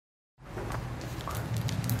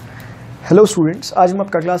Hello students, आज हम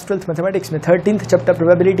आपका क्लास 12th मैथमेटिक्स में 13th चैप्टर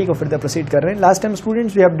प्रोबेबिलिटी को फर्दर प्रोसीड कर रहे हैं. Last time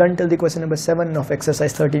students we have done till the question number 7 of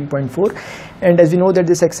exercise 13.4 and as we know that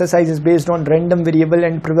this exercise is based on random variable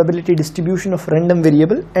and probability distribution of random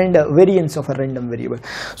variable and variance of a random variable.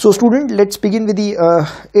 So student, let's begin with the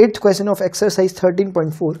 8th question of exercise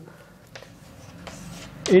 13.4.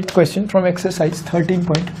 8th question from exercise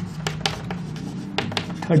 13.4.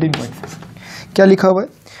 क्या लिखा हुआ है?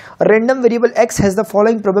 Random variable x has the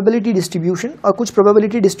following probability distribution. और कुछ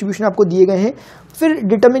probability distribution आपको दिए गए हैं, फिर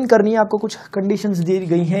डिटरमिन करनी है आपको. कुछ कंडीशंस दी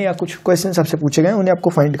गई हैं या कुछ क्वेश्चंस आपसे पूछे गए हैं, उन्हें आपको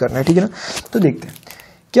फाइंड करना है. ठीक है ना? तो देखते हैं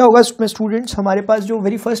क्या होगा इसमें स्टूडेंट्स. हमारे पास जो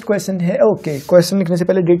वेरी फर्स्ट क्वेश्चन है, ओके, क्वेश्चन लिखने से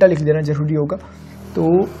पहले डेटा लिख देना जरूरी होगा. तो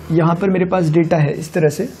यहाँ पर मेरे पास डेटा है इस तरह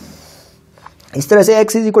से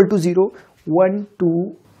x इज इक्वल टू 0, 1, 2,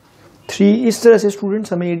 3, इस तरह से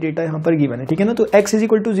स्टूडेंट्स हमें ये डेटा यहाँ पर गिवन है. ठीक है ना? तो x इज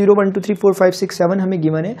इक्वल टू 0, 1, 2, 3, 4, 5, 6, 7 हमें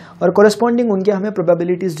गिवन है और कॉरेस्पॉन्डिंग उनके हमें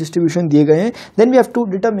प्रोबेबिलिटीज डिस्ट्रीब्यूशन दिए गए हैं. Then we have to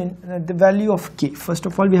determine the value of k. First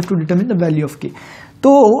of all we have to determine the value of k.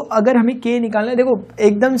 तो अगर हमें k निकालना है, देखो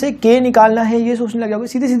एकदम से k निकालना है ये सोचने लग जाओगे.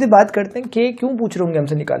 सीधे सीधे बात करते हैं, k क्यों पूछ रहे होंगे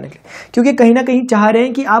हमसे निकालने के लिए? क्योंकि कहीं ना कहीं चाह रहे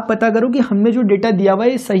हैं कि आप पता करो कि हमने जो डेटा दिया हुआ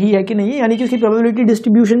है सही है कि नहीं है, यानी कि उसकी प्रोबेबिलिटी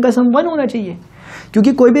डिस्ट्रीब्यूशन का सम 1 होना चाहिए.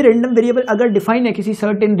 क्योंकि कोई भी रैंडम वेरिएबल अगर डिफाइन है किसी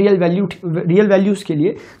सर्टेन रियल वैल्यूज के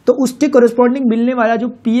लिए, तो उसके कॉरेस्पॉन्डिंग मिलने वाला जो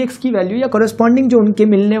px की वैल्यू या कॉरेस्पॉन्डिंग जो उनके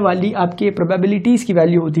मिलने वाली आपके प्रोबेबिलिटीज की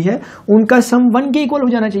वैल्यू होती है, उनका सम 1 के इक्वल हो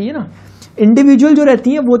जाना चाहिए ना. इंडिविजुअल जो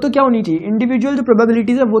रहती है वो तो क्या होनी चाहिए, इंडिविजुअल जो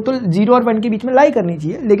प्रोबेबिलिटीज है वो तो 0 और 1 के बीच में लाई करनी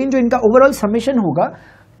चाहिए, लेकिन जो इनका ओवरऑल समेशन होगा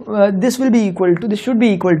this should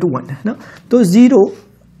be equal to 1 है ना. तो 0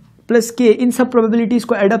 प्लस के, इन सब प्रोबेबिलिटीज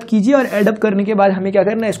को एडअप कीजिए और एडअप करने के बाद हमें क्या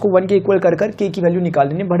करना है, इसको 1 के इक्वल कर के की वैल्यू निकाल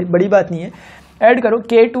लेनी है. बड़ी बात नहीं है. ऐड करो,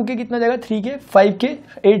 k 2 के कितना जाएगा, 3 के, 5 के,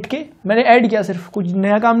 8 के. मैंने ऐड किया, सिर्फ कुछ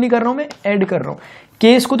नया काम नहीं कर रहा हूं मैं, ऐड कर रहा हूं.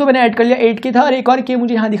 k इसको तो मैंने ऐड कर लिया, 8 के था और एक और k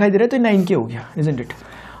मुझे यहाँ दिखाई दे रहा है, तो 9 के हो गया, इजंट इट.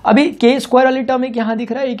 अभी k स्क्वायर वाली टर्म एक यहाँ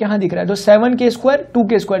दिख रहा है, एक यहाँ दिख रहा है, तो 7 के स्क्वायर, 2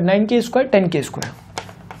 के स्क्वायर, 9 के स्क्वायर, 10 के स्क्वायर,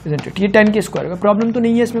 इजंट इट. ये 10 के स्क्वायर का प्रॉब्लम तो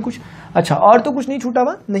नहीं है इसमें कुछ. अच्छा, और तो कुछ नहीं छूटा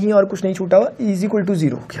हुआ, नहीं और कुछ नहीं छूटा हुआ, इज इक्वल टू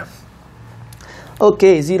 0 हो गया. ओके,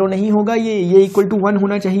 0 नहीं होगा, ये इक्वल टू 1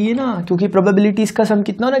 होना चाहिए ना, क्योंकि प्रोबेबिलिटीज का सम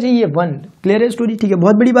कितना होना चाहिए, 1. क्लियर है स्टोरी? ठीक है,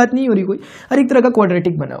 बहुत बड़ी बात नहीं हो रही कोई. हर एक तरह का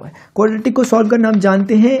क्वाड्रेटिक बना हुआ है. क्वाड्रेटिक को सॉल्व करना आप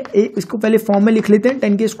जानते हैं. इसको पहले फॉर्म में लिख लेते हैं,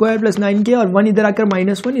 10 के स्क्वायर प्लस 9 के और 1 इधर आकर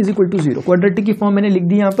 -1 इज इक्वल टू 0. क्वाड्रेटिक की फॉर्म मैंने लिख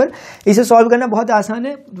दी यहाँ पर. इसे सॉल्व करना बहुत आसान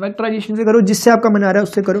है, फैक्टराइजेशन से करो, जिससे आपका मन आ रहा है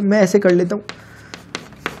उससे करो. मैं ऐसे कर लेता हूँ,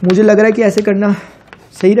 मुझे लग रहा है कि ऐसे करना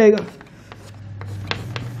सही रहेगा.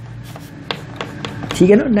 ठीक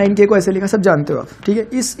है ना? 9k को ऐसे लिखा, सब जानते हो आप. ठीक है,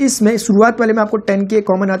 इसमें शुरुआत वाले में आपको 10k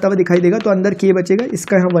कॉमन आता हुआ दिखाई देगा, तो अंदर k बचेगा,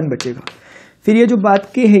 इसका यहाँ 1 बचेगा. फिर ये जो बात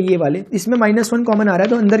के है ये वाले, इसमें -1 कॉमन आ रहा है,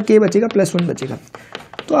 तो अंदर k बचेगा, +1 बचेगा.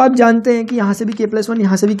 तो आप जानते हैं कि यहाँ से भी k+1,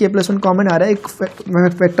 यहाँ से भी k+1 कॉमन आ रहा है. एक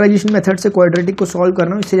फैक्टराइजेशन मेथड से क्वाड्रेटिक को सॉल्व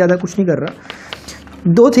करना, इससे ज़्यादा कुछ नहीं कर रहा.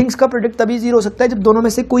 दो थिंग्स का प्रोडक्ट तभी 0 हो सकता है जब दोनों में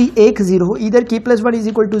से कोई एक 0 हो. इधर k+1 इज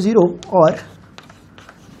इक्वल टू 0 और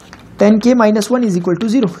 10k - 1 इज इक्वल टू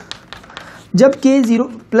 0. जब k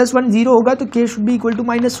 0+1 0 होगा तो k should be equal to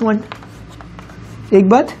 -1. एक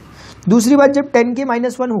बात. दूसरी बात, जब 10k -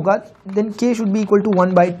 1 होगा then k should be equal to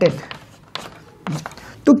 1/10.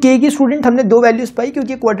 तो k की स्टूडेंट हमने दो वैल्यूज पाई,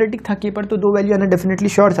 क्योंकि क्वाड्रेटिक था k पर, तो दो वैल्यू आना डेफिनेटली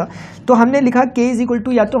श्योर था. तो हमने लिखा k इज इक्वल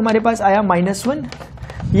टू, या तो हमारे पास आया -1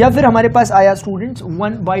 या फिर हमारे पास आया स्टूडेंट्स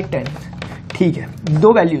 1/10. ठीक है,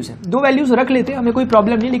 दो वैल्यूज हैं, दो वैल्यूज रख लेते हैं, हमें कोई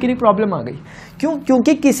प्रॉब्लम नहीं. लेकिन एक प्रॉब्लम आ गई. क्यों?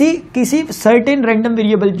 क्योंकि किसी सर्टेन रैंडम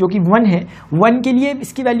वेरिएबल जो कि 1 है, 1 के लिए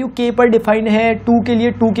इसकी वैल्यू k पर डिफाइन है, 2 के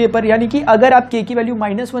लिए 2k पर, यानी कि अगर आप k की वैल्यू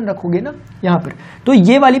 -1 रखोगे ना यहाँ पर, तो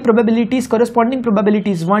ये वाली प्रोबेबिलिटीज, कॉरेस्पॉन्डिंग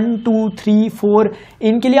प्रोबेबिलिटीज 1, 2, 3, 4,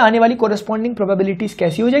 इनके लिए आने वाली कॉरेस्पॉन्डिंग प्रोबेबिलिटीज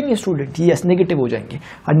कैसी हो जाएंगी स्टूडेंट? यस, नेगेटिव हो जाएंगे.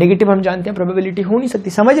 और नेगेटिव हम जानते हैं प्रोबेबिलिटी हो नहीं सकती.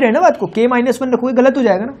 समझ रहे हैं ना बात को? k -1 रखोगे गलत हो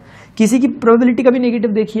जाएगा ना. किसी की प्रोबेबिलिटी कभी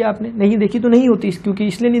नेगेटिव देखी है आपने? नहीं देखी तो नहीं होती, क्योंकि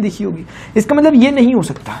इसलिए नहीं देखी होगी. इसका मतलब ये नहीं हो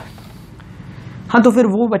सकता. हाँ, तो फिर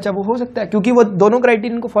वो बच्चा वो हो सकता है, क्योंकि वो दोनों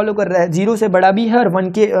क्राइटेरियन को फॉलो कर रहा है. 0 से बड़ा भी है और 1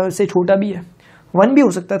 के से छोटा भी है. 1 भी हो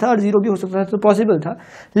सकता था और 0 भी हो सकता था, तो पॉसिबल था.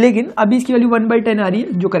 लेकिन अभी इसकी वैल्यू 1/10 आ रही है,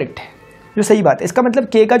 जो करेक्ट है, जो सही बात है. इसका मतलब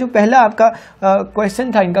k का जो पहला आपका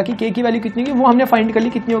क्वेश्चन था इनका कि k की वैल्यू कितनी होगी, वो हमने फाइंड कर ली.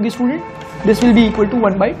 कितनी होगी student? This will be equal to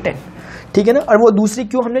 1/10. ठीक है ना? और वो दूसरी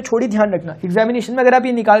क्यों हमने छोड़ी, ध्यान रखना. एग्जामिनेशन में अगर आप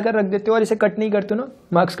ये निकाल कर रख देते हो और इसे कट नहीं करते हो ना,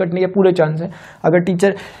 मार्क्स कटने के पूरे चांस है.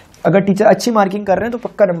 अगर टीचर अच्छी मार्किंग कर रहे हैं तो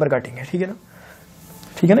पक्का नंबर काटेंगे. ठीक है ना?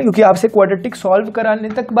 ठीक है ना? क्योंकि आपसे क्वाड्रेटिक सॉल्व कराने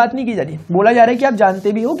तक बात नहीं की जा रही. बोला जा रहा है कि आप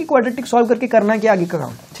जानते भी हो कि क्वाड्रेटिक सॉल्व करके करना क्या आगे का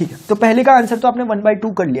काम. ठीक है, तो पहले का आंसर तो आपने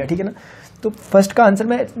 1/2 कर लिया. ठीक है ना? तो फर्स्ट का आंसर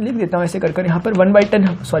मैं लिख देता हूँ ऐसे कर यहाँ पर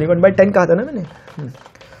 1/10 कहा था ना मैंने.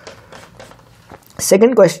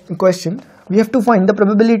 Second question, we have to find the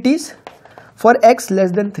probabilities for x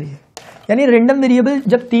 <3. यानी रैंडम वेरिएबल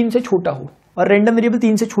जब 3 से छोटा हो, और रैंडम वेरिएबल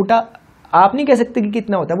 3 से छोटा आप नहीं कह सकते कि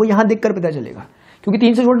कितना होता है, वो यहां देखकर पता चलेगा, क्योंकि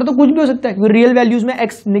 3 से छोटा तो कुछ भी हो सकता है, क्योंकि रियल वैल्यूज में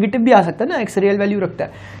x नेगेटिव भी आ सकता है ना, x रियल वैल्यू रखता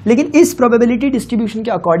है। लेकिन इस प्रोबेबिलिटी डिस्ट्रीब्यूशन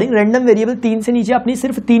के अकॉर्डिंग रैंडम वेरिएबल 3 से नीचे अपनी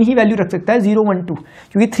सिर्फ 3 ही वैल्यू रख सकता है, 0 1 2,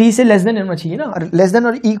 क्योंकि 3 से लेस देन होना चाहिए ना, और लेस देन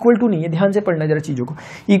और इक्वल टू नहीं है, ध्यान से पढ़ना जरा चीजों को,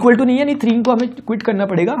 इक्वल टू नहीं है, यानी 3 को हमें क्विट करना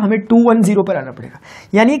पड़ेगा, हमें 2 1 0 पर आना पड़ेगा।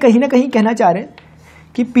 यानी कहीं ना कहीं कहना चाह रहे हैं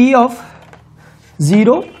कि P of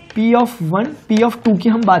 0, P of 1, P of 2 की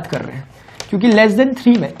हम बात कर रहे हैं, क्योंकि लेस देन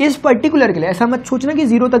 3 में इस पर्टिकुलर के लिए ऐसा मत सोचना कि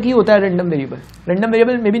 0 तक ही होता है रैंडम वेरिएबल, रैंडम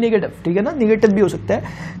वेरिएबल में भी नेगेटिव, ठीक है ना, नेगेटिव भी हो सकता है।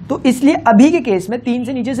 तो इसलिए अभी के केस में 3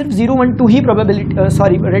 से नीचे सिर्फ 0 1 2 ही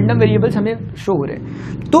प्रोबेबिलिटी रैंडम वेरिएबल्स हमें शो हो रहे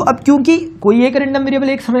हैं। तो अब क्योंकि कोई एक रैंडम वेरिएबल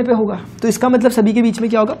एक समय पे होगा, तो इसका मतलब सभी के बीच में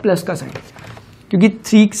क्या होगा, प्लस का साइन, क्योंकि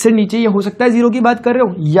 3 से नीचे ये हो सकता है 0 की बात कर रहे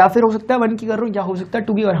हो, या फिर हो सकता है 1 की कर रहे हो, या हो सकता है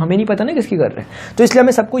 2 की, और हमें नहीं पता ना किसकी कर रहे हैं, तो इसलिए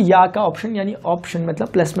हमें सबको या का ऑप्शन, यानी ऑप्शन मतलब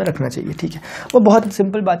प्लस में रखना चाहिए, ठीक है। वो बहुत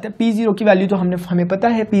सिंपल बात है। P0 की वैल्यू तो हमें पता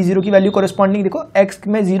है, P0 की वैल्यू कॉरेस्पॉन्डिंग देखो, x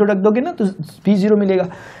में 0 रख दोगे ना तो P0 मिलेगा,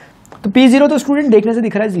 तो P0 तो स्टूडेंट देखने से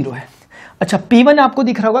दिख रहा है 0 है। अच्छा, P1 आपको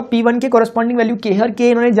दिख रहा होगा, P1 के कॉरेस्पॉन्डिंग वैल्यू k है, और k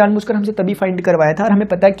इन्होंने जानबूझकर हमसे तभी फाइंड करवाया था, और हमें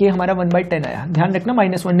पता है k हमारा 1/10 आया, ध्यान रखना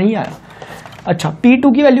 -1 नहीं आया। अच्छा,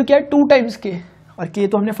 P2 की वैल्यू क्या है, 2 टाइम्स k, और k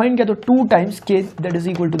तो हमने फाइंड किया, तो 2 times k that is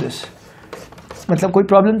equal to this, मतलब कोई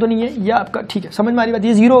प्रॉब्लम तो नहीं है, या आपका ठीक है, समझ में आ रही बात,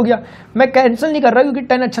 ये 0 हो गया। मैं कैंसिल नहीं कर रहा क्योंकि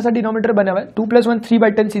 10 अच्छा सा डिनोमिनेटर बना हुआ है, 2 + 1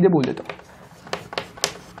 3/10 सीधे बोल देता हूँ,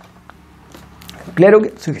 क्लियर हो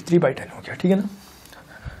गया, 3/10 हो गया, ठीक है ना,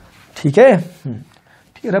 ठीक है,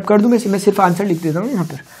 ठीक है, रब कर दूं, मैं सिर्फ आंसर लिख देता हूँ यहाँ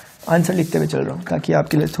पर, आंसर लिखते हुए चल रहा हूँ ताकि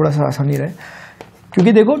आपके लिए थोड़ा सा आसानी रहे,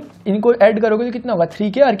 क्योंकि देखो इनको ऐड करोगे तो कितना होगा,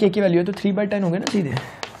 3k और k की वैल्यू है तो 3/10 हो गया ना सीधे।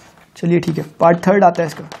 चलिए ठीक है, पार्ट 3 आता है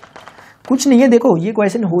इसका, कुछ नहीं है, देखो ये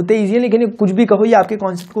क्वेश्चन होते ईजी है, लेकिन कुछ भी कहो ये आपके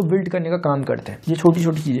कॉन्सेप्ट को बिल्ड करने का काम करते हैं, ये छोटी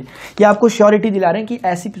छोटी चीजें, ये आपको श्योरिटी दिला रहे हैं कि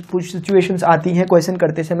ऐसी सिचुएशंस आती हैं क्वेश्चन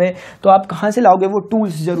करते समय, तो आप कहाँ से लाओगे वो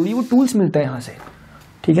टूल्स, जरूरी वो टूल्स मिलता है यहाँ से,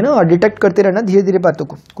 ठीक है ना, और डिटेक्ट करते रहना धीरे धीरे बातों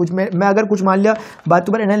को। कुछ मैं अगर कुछ मान लिया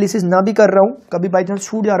बातों पर एनालिसिस ना भी कर रहा हूँ, कभी बाई चांस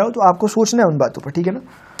छूट जा रहा हूँ, तो आपको सोचना है उन बातों पर, ठीक है ना,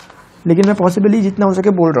 लेकिन मैं पॉसिबली जितना हो सके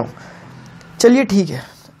बोल रहा हूँ। चलिए ठीक है,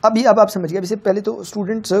 अब आप समझ गए। अब इससे पहले तो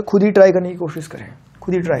स्टूडेंट्स खुद ही ट्राई करने की कोशिश करें,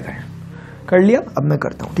 खुद ही ट्राई करें, कर लिया, अब मैं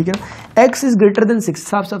करता हूँ, ठीक है ना। x इज ग्रेटर देन 6,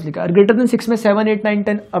 साफ साफ लिखा, और ग्रेटर देन 6 में 7 8 9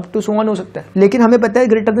 10 अप टू सो ऑन हो सकता है, लेकिन हमें पता है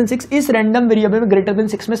ग्रेटर देन 6 इस रैंडम वेरिएबल में ग्रेटर देन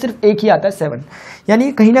 6 में सिर्फ एक ही आता है 7,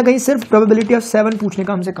 यानी कहीं ना कहीं सिर्फ प्रोबेबिलिटी ऑफ 7 पूछने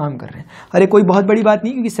का हमसे काम कर रहे हैं। अरे कोई बहुत बड़ी बात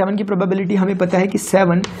नहीं, क्योंकि 7 की प्रोबेबिलिटी हमें पता है कि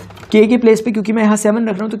 7 k के प्लेस पे, क्योंकि मैं यहाँ 7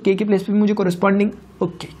 रख रहा हूँ तो k के प्लेस पे मुझे कॉरेस्पॉन्डिंग,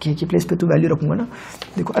 ओके k के प्लेस पे तो वैल्यू रखूंगा ना,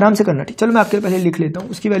 देखो आराम से करना, ठीक। चलो मैं आपके पहले लिख लेता हूँ,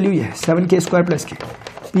 उसकी वैल्यू ये है 7k² + k,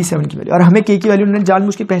 P7 की वैल्यू, और हमें k की वैल्यू ने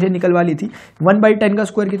जानबूझ के पहले निकलवा ली थी। 1/10 का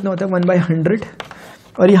स्क्वायर कितना होता है, 1/100,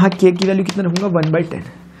 और यहाँ k की वैल्यू कितना रखूंगा, 1/10।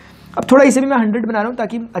 अब थोड़ा इसे भी मैं 100 बना रहा हूँ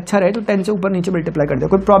ताकि अच्छा रहे, तो 10 से ऊपर नीचे मल्टीप्लाई कर दिया,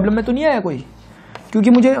 कोई प्रॉब्लम में तो नहीं आया कोई, क्योंकि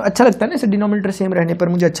मुझे अच्छा लगता है ना, इसे डिनोमिनेटर सेम रहने पर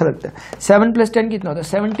मुझे अच्छा लगता है। 7 + 10 कितना होता है,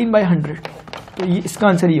 17/100, तो ये इसका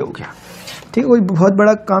आंसर ये हो गया, ठीक है। कोई बहुत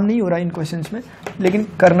बड़ा काम नहीं हो रहा है इन क्वेश्चंस में, लेकिन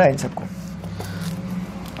करना है इन सबको।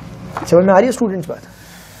 समझ में आ रही है स्टूडेंट्स बात,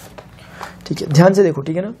 ठीक है, ध्यान से देखो,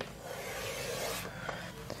 ठीक है ना।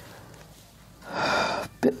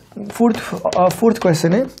 फोर्थ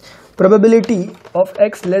क्वेश्चन है, probability of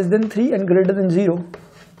x less than 3 and greater than 0,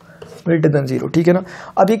 ठीक है ना।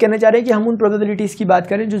 अब ये कहना चाह रहे हैं कि हम उन प्रोबेबिलिटीज की बात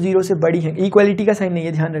करें जो 0 से बड़ी हैं, इक्वालिटी का साइन नहीं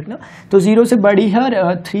है, ध्यान रखना, तो 0 से बड़ी है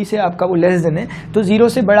और 3 से आपका वो लेस देन है, तो 0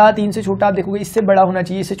 से बड़ा 3 से छोटा आप देखोगे इससे बड़ा होना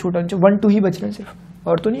चाहिए, इससे छोटा होना चाहिए, 1 2 ही बचना है सिर्फ,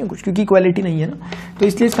 और तो नहीं है कुछ, क्योंकि इक्वालिटी नहीं है ना, तो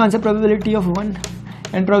इसलिए इसका answer probability of 1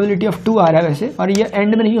 and probability of 2 आ रहा है वैसे, और ये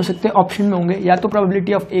एंड में नहीं हो सकते, ऑप्शन में होंगे, या तो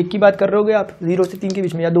प्रोबेबिलिटी ऑफ 1 की बात कर रहे होगे आप 0 से 3 के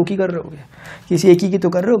बीच में, या 2 की कर रहे होगे, किसी एक ही की तो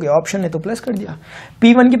कर रहे होगे, ऑप्शन है तो प्लस कर दिया।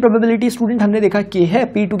 P1 की प्रोबेबिलिटी स्टूडेंट हमने देखा k है,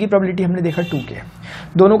 P2 की प्रोबेबिलिटी हमने देखा 2k है,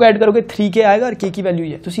 दोनों को ऐड करोगे 3k आएगा, और k की वैल्यू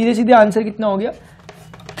ये, तो सीधे सीधे आंसर कितना हो गया,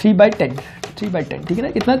 3/10, ठीक है ना,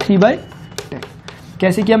 कितना 3/10।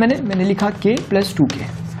 कैसे किया मैंने लिखा k + 2k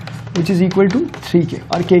which is equal to 3k,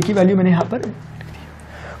 और k की वैल्यू मैंने यहाँ पर,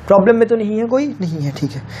 प्रॉब्लम में तो नहीं है, कोई नहीं है,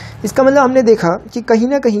 ठीक है। इसका मतलब हमने देखा कि कहीं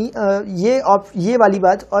ना कहीं ये वाली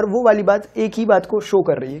बात और वो वाली बात एक ही बात को शो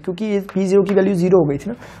कर रही है, क्योंकि P0 की वैल्यू 0 हो गई थी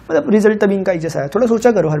ना, मतलब रिजल्ट तभी इनका जैसा आया। थोड़ा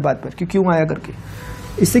सोचा करो हर बात पर कि क्यों आया करके,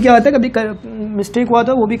 इससे क्या होता है कभी मिस्टेक हुआ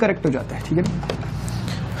था वो भी करेक्ट हो जाता है, ठीक है ना,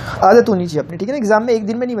 आदत होनी चाहिए अपनी, ठीक है ना, एग्जाम में एक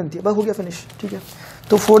दिन में नहीं बनती है, बस हो गया फिनिश, ठीक है।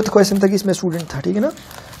 तो फोर्थ क्वेश्चन तक इसमें स्टूडेंट था, ठीक है ना,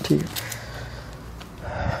 ठीक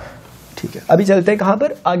है। अभी चलते हैं कहाँ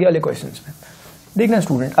पर, आगे वाले क्वेश्चन में, देखना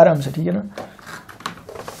स्टूडेंट आराम से, ठीक है ना।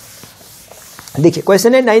 देखिए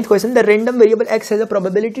क्वेश्चन है 9th question, the random variable x has a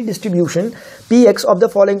probability distribution px of the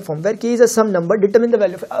following form where k is a some number determine the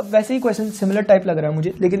value. अब वैसे ही क्वेश्चन सिमिलर टाइप लग रहा है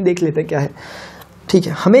मुझे, लेकिन देख लेते हैं क्या है, ठीक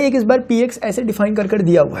है, हमें एक इस बार पी एक्स ऐसे डिफाइन कर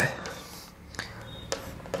दिया हुआ है,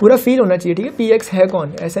 पूरा फील होना चाहिए, ठीक है। पी एक्स है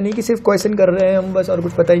कौन, ऐसा नहीं कि सिर्फ क्वेश्चन कर रहे हैं हम बस और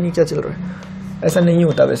कुछ पता ही नहीं क्या चल रहा है, ऐसा नहीं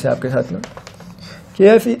होता वैसे आपके साथ में। के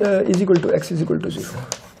F is equal to x is equal to 0,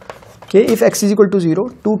 के if x is equal to 0,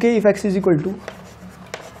 2k if x is equal to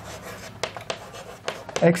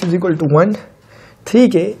x is equal to 1,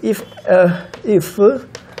 3k if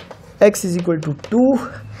x is equal to 2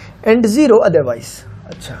 and 0 otherwise.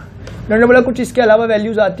 अच्छा, उन्होंने बोला कुछ इसके अलावा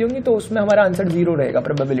values आती होंगी तो उसमें हमारा आंसर 0 रहेगा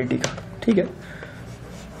प्रोबेबिलिटी का, ठीक है।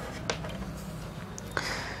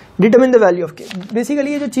 डिटरमिन द वैल्यू ऑफ के,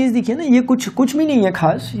 बेसिकली ये जो चीज़ दिखी है ना, ये कुछ भी नहीं है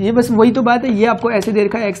खास, ये बस वही तो बात है, ये आपको ऐसे दे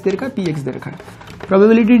रखा है, एक्स दे रखा है, पी एक्स दे रखा है,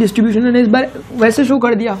 प्रोबेबिलिटी डिस्ट्रीब्यूशन ने इस बार वैसे शो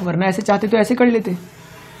कर दिया, वरना ऐसे चाहते तो ऐसे कर लेते।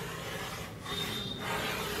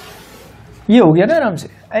 ये हो गया ना आराम से।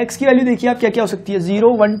 एक्स की वैल्यू देखिए आप क्या क्या हो सकती है,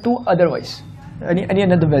 0 1 2 otherwise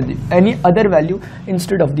any other value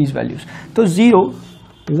instead of these values. तो 0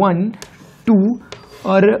 1 2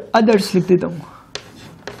 और अदर्स लिख देता हूँ,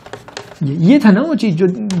 ये था ना वो चीज जो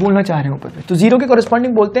बोलना चाह रहे हैं ऊपर पे। तो 0 के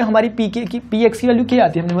कोरस्पॉन्डिंग बोलते हैं हमारी पी एक्स की वैल्यू क्या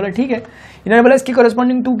आती है, हमने बोला ठीक है, इन्होंने बोला इसकी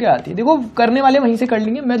कोरस्पॉन्डिंग 2 क्या आती है। देखो करने वाले वहीं से कर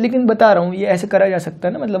लेंगे, मैं लेकिन बता रहा हूँ ये ऐसे करा जा सकता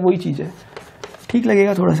है ना, मतलब वही चीज है, ठीक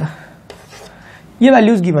लगेगा थोड़ा सा। ये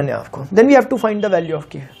वैल्यूज गिवन है आपको, then we have to find the value of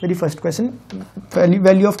के। Very first question,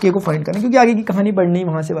 value of के को फाइंड करना, क्योंकि आगे की कहानी पढ़नी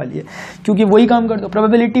वहां से वाली है, क्योंकि वही काम कर दो,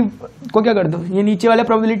 प्रोबेबिलिटी को क्या कर दो, ये नीचे वाले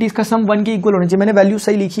प्रोबेबिलिटीज का सम 1 के इक्वल होना चाहिए। मैंने वैल्यू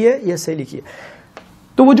सही लिखी है, यस सही लिखी है,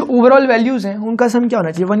 तो वो जो ओवरऑल वैल्यूज हैं उनका सम क्या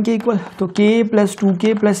होना चाहिए, 1 के इक्वल। तो k plus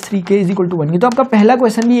 2k plus 3k is equal to 1। ये तो आपका पहला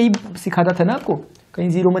क्वेश्चन भी यही सिखाता था ना आपको, कहीं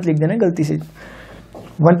 0 मत लिख देना गलती से,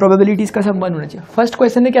 1 प्रोबेबिलिटीज का सम 1 होना चाहिए। फर्स्ट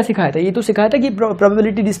क्वेश्चन ने क्या सिखाया था, ये तो सिखाया था कि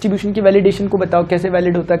प्रोबेबिलिटी डिस्ट्रीब्यूशन की वैलिडेशन को बताओ, कैसे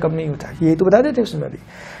वैलिड होता है कब नहीं होता है, ये तो बता देते उसमें अभी।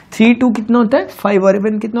 3 2 कितना होता है 5 और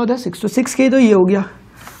 1 कितना होता है 6, तो 6k तो ये हो गया,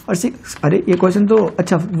 और 6 अरे ये क्वेश्चन तो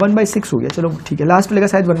अच्छा 1/6 हो गया, चलो ठीक है, लास्ट वाले का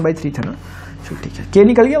शायद 1/3 था ना, चलो ठीक है, k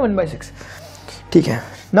निकल गया 1/6, ठीक है।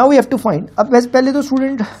 Now we have to find, अब वैसे पहले तो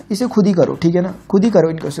स्टूडेंट इसे खुद ही करो, ठीक है ना, खुद ही करो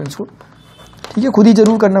इन क्वेश्चंस को, ठीक है, खुद ही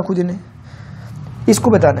जरूर करना, खुद ही ने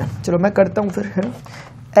इसको बताना है। चलो मैं करता हूँ फिर, है ना।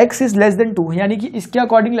 x इज लेस देन 2, यानी कि इसके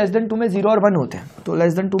अकॉर्डिंग लेस देन 2 में 0 और 1 होते हैं, तो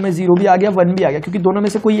लेस देन 2 में 0 भी आ गया 1 भी आ गया, क्योंकि दोनों में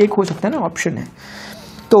से कोई एक हो सकता है ना, ऑप्शन है,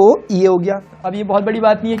 तो ये हो गया। अब ये बहुत बड़ी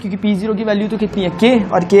बात नहीं है, क्योंकि p0 की वैल्यू तो कितनी है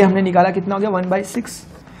k, और k हमने निकाला कितना हो गया 1/6।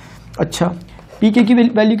 अच्छा, pk की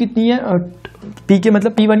वैल्यू कितनी है, pk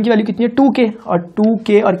मतलब p1 की वैल्यू कितनी है 2k, और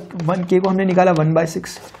 2k और 1k को हमने निकाला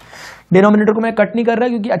 1/6। डिनोमिनेटर को मैं कट नहीं कर रहा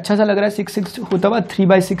क्योंकि अच्छा सा लग रहा है, 6 होता हुआ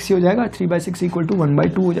 3/6 ही हो जाएगा, 3/6 इक्वल टू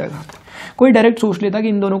 1/2 हो जाएगा। कोई डायरेक्ट सोच लेता कि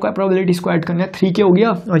इन दोनों का प्रोबेबिलिटीज को ऐड करना है, 3k हो गया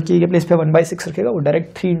और k के प्लेस पे 1/6 रखेगा, वो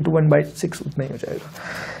डायरेक्ट 3 × 1/6 उतना ही हो जाएगा,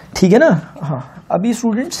 ठीक है ना। हाँ, अभी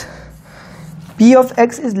students p of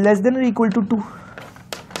x is less than और इक्वल टू 2।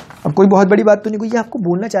 अब कोई बहुत बड़ी बात तो नहीं, कोई ये आपको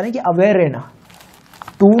बोलना चाह रहे हैं कि अवेयर रहना,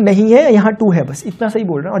 2 नहीं है यहाँ 2 है, बस इतना सही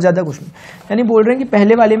बोल रहे हैं और ज़्यादा कुछ नहीं। यानी बोल रहे हैं कि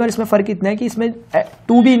पहले वाले में इसमें फ़र्क इतना है कि इसमें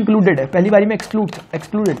 2 भी इंक्लूडेड है, पहली बारी में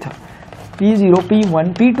एक्सक्लूडेड था, P0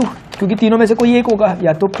 P1 P2, क्योंकि तीनों में से कोई एक होगा,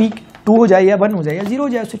 या तो P2 हो जाए या 1 हो जाए या 0 हो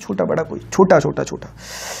जाए, उससे छोटा बड़ा कोई, छोटा छोटा छोटा।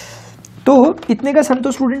 तो इतने का सम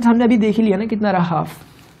तो स्टूडेंट्स हमने अभी देख ही लिया ना, कितना रहा, हाफ,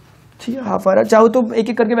 ठीक है, हाफ आ रहा। चाहो तो एक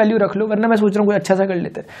एक करके वैल्यू रख लो, वरना मैं सोच रहा हूँ कोई अच्छा सा कर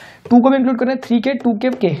लेते हैं। 2 को भी इंक्लूड करना है, 3k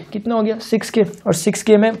 2k k कितना हो गया 6k, और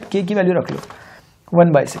 6k में k की वैल्यू रख लो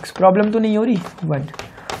 1/6। प्रॉब्लम तो नहीं हो रही, 1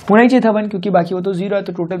 होना ही चाहिए था 1, क्योंकि बाकी वो तो 0 है,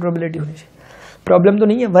 तो टोटल प्रोबेबिलिटी होनी चाहिए, प्रॉब्लम तो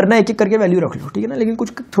नहीं है, वरना एक एक करके वैल्यू रख लो, ठीक है ना। लेकिन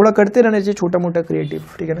कुछ थोड़ा करते रहना चाहिए, छोटा मोटा क्रिएटिव,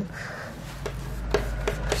 ठीक है ना।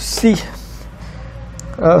 सी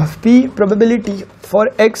p probability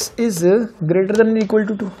for x is greater than equal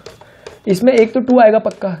to 2। इसमें एक तो 2 आएगा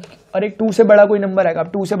पक्का, और एक 2 से बड़ा कोई नंबर आएगा। आप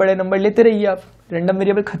 2 से बड़े नंबर लेते रहिए, आप रैंडम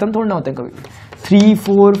वेरिएबल खत्म थोड़ा ना होते हैं कभी भी, 3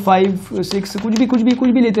 4 5 6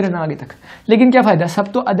 कुछ भी लेते रहना आगे तक। लेकिन क्या फायदा,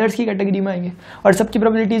 सब तो अदर्स की कैटेगरी में आएंगे, और सबकी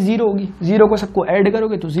प्रोबेबिलिटी 0 होगी, 0 को सबको ऐड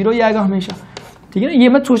करोगे तो 0 ही आएगा हमेशा, ठीक है ना। ये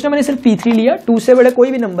मत सोचना मैंने सिर्फ P3 लिया, 2 से बड़े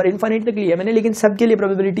कोई भी नंबर इनफाइनाइट तक लिया मैंने, लेकिन सबके लिए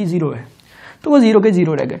प्रोबेबिलिटी 0 है, तो वो 0 के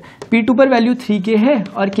 0 रह गए। P2 पर वैल्यू 3k है,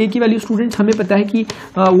 और k की वैल्यू स्टूडेंट्स हमें पता है कि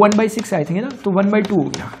 1/6 आई थिंक है ना, तो 1/2 हो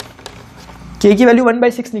गया। k की वैल्यू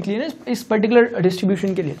 1/6 निकली है ना इस पर्टिकुलर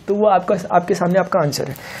डिस्ट्रीब्यूशन के लिए, तो वो आपके सामने आपका आंसर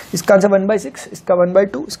है। इसका आंसर 1/6, इसका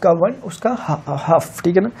 1/2, इसका 1, उसका हाफ,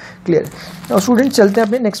 ठीक है ना, क्लियर। और स्टूडेंट चलते हैं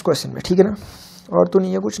अपने नेक्स्ट क्वेश्चन में, ठीक है ना, और तो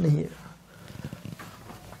नहीं है, कुछ नहीं है।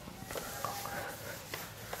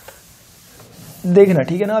 देखना,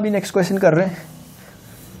 ठीक है ना। अभी नेक्स्ट क्वेश्चन कर रहे हैं।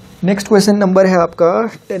 नेक्स्ट क्वेश्चन नंबर है आपका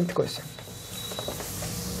 10th क्वेश्चन।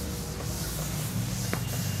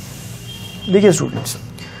 देखिए स्टूडेंट्स,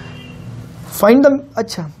 फाइंड द,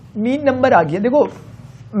 अच्छा मीन नंबर आ गया। देखो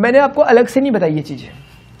मैंने आपको अलग से नहीं बताई ये चीजें,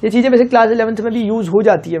 ये चीज़ें वैसे क्लास 11th में भी यूज़ हो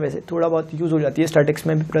जाती है, वैसे थोड़ा बहुत यूज़ हो जाती है स्टैटिक्स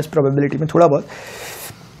में भी प्लस प्रोबेबिलिटी में थोड़ा बहुत,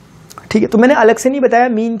 ठीक है। तो मैंने अलग से नहीं बताया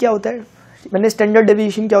मीन क्या होता है, मैंने स्टैंडर्ड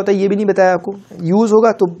डेविएशन क्या होता है ये भी नहीं बताया आपको, यूज़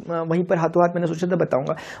होगा तो वहीं पर हाथों हाथ मैंने सोचा था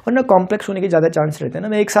बताऊंगा, और ना कॉम्प्लेक्स होने के ज़्यादा चांस रहते हैं ना,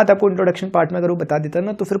 मैं एक साथ आपको इंट्रोडक्शन पार्ट में अगर वो बता देता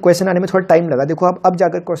ना तो फिर क्वेश्चन आने में थोड़ा टाइम लगा। देखो अब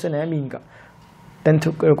जाकर क्वेश्चन आया मीन का 10th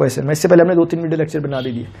क्वेश्चन में, इससे पहले हमने 2-3 वीडियो लेक्चर बना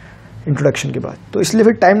भी दिए इंट्रोडक्शन के बाद, तो इसलिए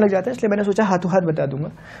फिर टाइम लग जाता है, इसलिए मैंने सोचा हाथों हाथ बता दूंगा,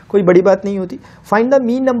 कोई बड़ी बात नहीं होती। Find the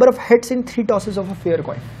mean number of heads in 3 tosses of a fair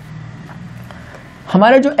coin.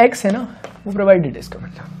 हमारा जो एक्स है ना वो प्रोवाइडेड है, इसका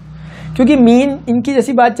मतलब क्योंकि मीन इनकी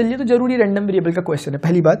जैसी बात चल रही है तो जरूरी रैंडम वेरिएबल का क्वेश्चन है,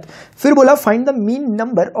 पहली बात। फिर बोला find the mean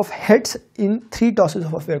number of heads in 3 tosses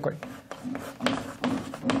of a fair coin.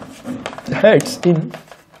 Heads in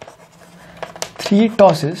 3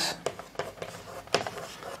 tosses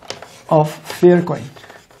of fair coin.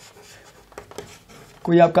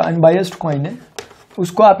 कोई आपका अनबायस्ड कॉइन है,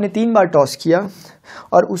 उसको आपने 3 बार टॉस किया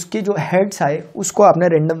और उसके जो हेड्स आए उसको आपने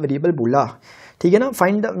रैंडम वेरिएबल बोला, ठीक है ना।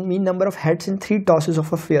 Find the mean number of heads in 3 tosses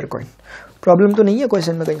of a fair coin. Problem तो नहीं है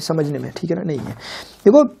क्वेश्चन में कहीं समझने में, ठीक है ना, नहीं है।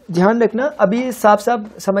 देखो ध्यान रखना, अभी साफ साफ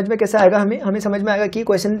समझ में कैसे आएगा, हमें समझ में आएगा कि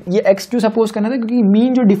क्वेश्चन ये एक्स क्यों सपोज करना था, क्योंकि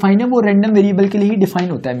मीन जो डिफाइन है वो रैंडम वेरिएबल के लिए ही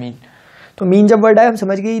डिफाइन होता है मीन। तो मीन जब वर्ड आए हम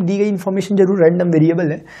समझ गए दी गई इन्फॉर्मेशन जरूर रैंडम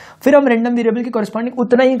वेरिएबल है, फिर हम रैंडम वेरिएबल के कॉरस्पॉन्डिंग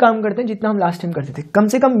उतना ही काम करते हैं जितना हम लास्ट टाइम करते थे। कम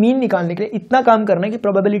से कम मीन निकालने के लिए इतना काम करना है कि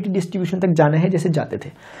प्रोबेबिलिटी डिस्ट्रीब्यूशन तक जाना है जैसे जाते थे,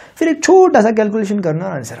 फिर एक छोटा सा कैलकुलेशन करना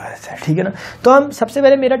और आंसर आ जाता है, ठीक है ना। तो हम सबसे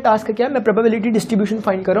पहले मेरा टास्क क्या है, मैं प्रोबेबिलिटी डिस्ट्रीब्यूशन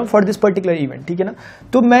फाइंड कर रहा हूँ फॉर दिस पर्टिकुलर इवेंट, ठीक है ना।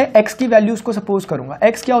 तो मैं एक्स की वैल्यूज को सपोज करूंगा,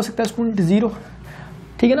 एक्स क्या हो सकता है स्टूडेंट 0,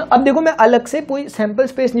 ठीक है ना। अब देखो मैं अलग से कोई सैंपल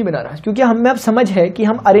स्पेस नहीं बना रहा, क्योंकि हमें अब समझ है कि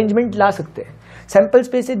हम अरेंजमेंट ला सकते हैं, सैंपल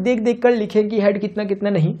स्पेस से देख देख कर लिखें कि हेड कितना कितना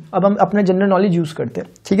नहीं, अब हम अपना जनरल नॉलेज यूज करते हैं,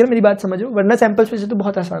 ठीक है ना, मेरी बात समझ लो, वरना सैंपल स्पेस से तो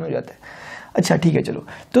बहुत आसान हो जाता है। अच्छा ठीक है चलो,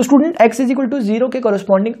 तो student x is equal to 0 के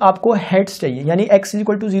कॉरस्पॉन्डिंग आपको हेड्स चाहिए, यानी x इज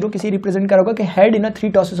इक्वल टू 0 किसी रिप्रेजेंट कर होगा कि head in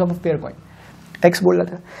 3 tosses of a fair coin. X बोल रहा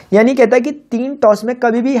था, यानी कहता है कि 3 टॉस में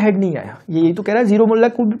कभी भी हेड नहीं आया, यही तो कह रहा है, 0 बोल रहा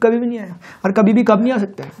है कभी भी नहीं आया, और कभी भी कब नहीं आ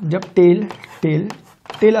सकता है, जब टेल टेल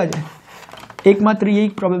टेल आ जाए, एकमात्र यही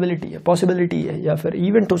प्रोबेबिलिटी है, पॉसिबिलिटी है, या फिर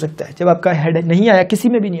इवेंट हो सकता है जब आपका हेड नहीं आया, किसी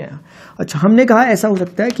में भी नहीं आया। अच्छा हमने कहा ऐसा हो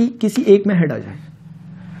सकता है कि किसी एक में हेड आ जाए,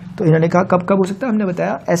 तो इन्होंने कहा कब कब हो सकता है, हमने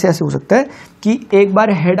बताया ऐसे ऐसे हो सकता है कि एक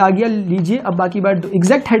बार हेड आ गया लीजिए, अब बाकी बार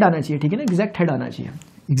एग्जैक्ट हेड आना चाहिए, ठीक है ना, एग्जैक्ट हेड आना चाहिए,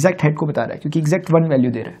 एग्जैक्ट हेड को बता रहा है क्योंकि एग्जैक्ट 1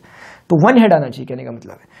 वैल्यू दे रहा है, तो 1 हेड आना चाहिए कहने का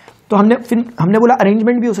मतलब है। तो हमने बोला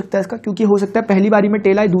अरेंजमेंट भी हो सकता है इसका, क्योंकि हो सकता है पहली बारी में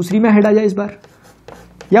टेल आए, दूसरी में हेड आ जाए इस बार,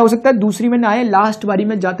 या हो सकता है दूसरी में ना आए, लास्ट बारी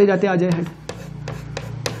में जाते जाते आ जाए हेड।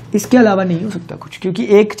 इसके अलावा नहीं हो सकता कुछ, क्योंकि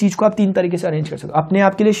एक चीज को आप 3 तरीके से अरेंज कर सकते हो। अपने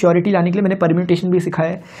आप के लिए श्योरिटी लाने के लिए मैंने परम्यूटेशन भी सिखाया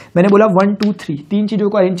है, मैंने बोला 1 2 3 3 चीजों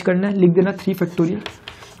को अरेंज करना है, लिख देना 3 फैक्टोरियल,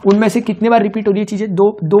 उनमें से कितने बार रिपीट हो रही है चीजें,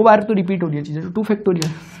 दो बार तो रिपीट हो रही है चीजें, तो 2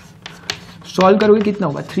 फैक्टोरियल सॉल्व करोगे कितना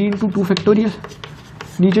होगा 3 इंटू 2 फैक्टोरियल,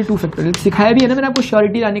 नीचे 2 फैक्टोरियल। सिखाया भी है ना मैंने आपको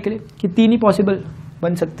श्योरिटी लाने के लिए कि 3 ही पॉसिबल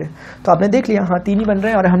बन सकते हैं, तो आपने देख लिया हाँ 3 ही बन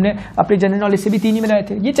रहे हैं, और हमने अपने जनरल नॉलेज से भी 3 ही बनाए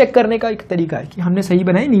थे। ये चेक करने का एक तरीका है कि हमने सही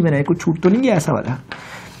बनाए नहीं बनाए, कुछ छूट तो नहीं गया ऐसा वाला।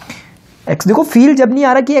 एक्स देखो फील जब नहीं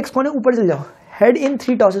आ रहा कि एक्स कौन है, ऊपर चल जाओ, head in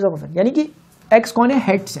 3 tosses of a, यानी कि एक्स कौन है,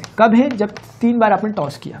 हेड्स है, कब है, जब 3 बार आपने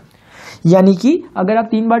टॉस किया, यानी कि अगर आप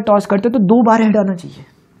 3 बार टॉस करते हो तो 2 बार हेड आना चाहिए।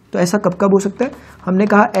 तो ऐसा कब कब हो सकता है, हमने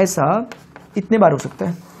कहा ऐसा इतने बार हो सकता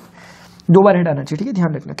है, 2 बार हेड आना चाहिए, ठीक है,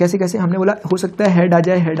 ध्यान रखना। कैसे कैसे, हमने बोला हो सकता है हेड आ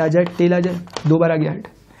जाए टेल आ जाए, 2 बार आ गया हेड।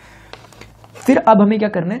 फिर अब हमें क्या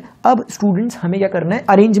करना है, अब स्टूडेंट्स हमें क्या करना है,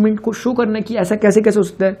 अरेंजमेंट को शो करना है कि ऐसा कैसे कैसे हो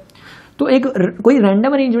सकता है। तो एक कोई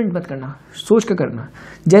रैंडम अरेंजमेंट मत करना, सोच कर करना।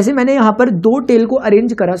 जैसे मैंने यहाँ पर 2 टेल को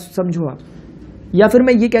अरेंज करा समझो आप, या फिर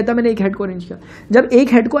मैं ये कहता मैंने एक हेड को अरेंज किया। जब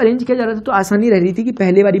एक हेड को अरेंज किया जा रहा था तो आसानी रह रही थी कि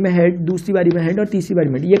पहले बारी में हेड, दूसरी बारी में हेड और तीसरी बारी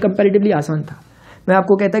में हेड, ये कंपैरेटिवली आसान था। मैं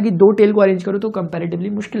आपको कहता कि 2 टेल को अरेंज करो तो कंपैरेटिवली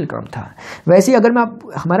मुश्किल काम था। वैसे ही अगर मैं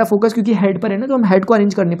हमारा फोकस क्योंकि हेड पर है ना, तो हम हेड को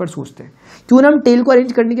अरेंज करने पर सोचते हैं, क्यों ना हम टेल को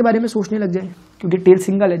अरेंज करने के बारे में सोचने लग जाए, क्योंकि टेल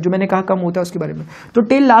सिंगल है, जो मैंने कहा कम होता है उसके बारे में। तो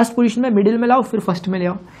टेल लास्ट पोजीशन में मिडिल में लाओ, फिर फर्स्ट में ले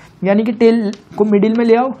आओ, यानी कि टेल को मिडिल में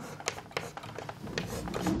ले आओ,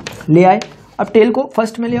 ले आए, अब टेल को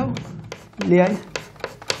फर्स्ट में ले आओ, ले आए।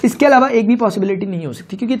 इसके अलावा एक भी पॉसिबिलिटी नहीं हो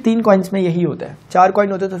सकती, क्योंकि 3 कॉइन्स में यही होता है। 4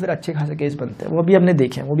 कॉइन होते तो फिर अच्छे खासे केस बनते हैं, वो भी हमने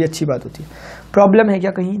देखे हैं, वो भी अच्छी बात होती है। प्रॉब्लम है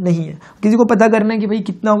क्या, कहीं नहीं है। किसी को पता करना है कि भाई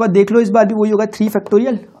कितना होगा, देख लो, इस बार भी वही होगा 3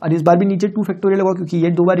 फैक्टोरियल, और इस बार भी नीचे 2 फैक्टोरियल होगा, क्योंकि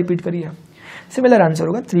ये 2 बार रिपीट करी है। सिमिलर आंसर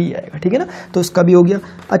होगा 3 आएगा, ठीक है ना। तो इसका भी हो गया।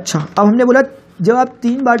 अच्छा अब हमने बोला जब आप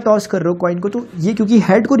 3 बार टॉस कर रहे हो कॉइन को, तो ये क्योंकि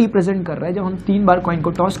हेड को रिप्रेजेंट कर रहा है, जब हम 3 बार कॉइन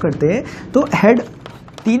को टॉस करते हैं तो हेड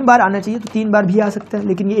 3 बार आना चाहिए, तो 3 बार भी आ सकता है,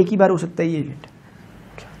 लेकिन ये एक ही बार हो सकता है ये इवेंट।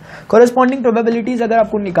 कॉरेस्पॉन्डिंग प्रोबेबिलिटीज अगर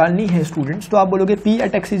आपको निकालनी है स्टूडेंट्स, तो आप बोलोगे P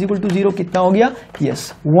at x is equal to 0 कितना हो गया,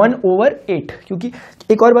 यस 1/8। क्योंकि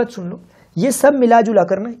एक और बात सुन लो, ये सब मिला जुला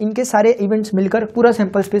कर ना इनके सारे इवेंट्स मिलकर पूरा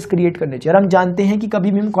सैंपल स्पेस क्रिएट करने चाहिए। और हम जानते हैं कि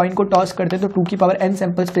कभी भी हम कॉइन को टॉस करते हैं तो 2 की पावर n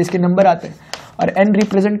सैंपल स्पेस के नंबर आते हैं, और n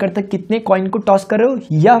रिप्रेजेंट करता है कितने कॉइन को टॉस कर रहे हो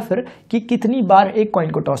या फिर कि कितनी बार एक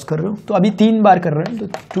कॉइन को टॉस कर रहे हो। तो अभी 3 बार कर रहे हैं तो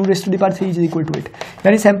 2⁻³ = 8,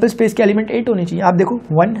 यानी सैंपल स्पेस के एलिमेंट 8 होने चाहिए। आप देखो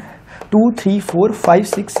 1 2 3 4 5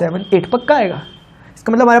 6 7 8 पक्का आएगा,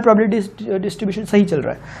 इसका मतलब हमारा प्रोबेबिलिटी डिस्ट्रीब्यूशन सही चल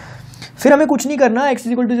रहा है। फिर हमें कुछ नहीं करना, x =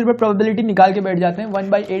 0 पर प्रोबेबिलिटी निकाल के बैठ जाते हैं।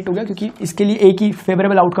 1/8 हो गया क्योंकि इसके लिए एक ही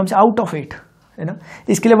फेवरेबल आउटकम से आउट ऑफ 8 है ना,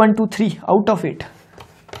 इसके लिए 1 2 3 out of 8,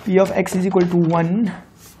 p of x = 1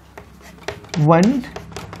 1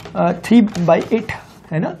 3/8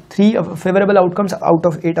 है ना, 3 favourable outcomes out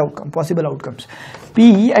of 8 outcome possible outcomes. p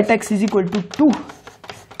at x = 2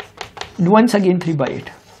 once again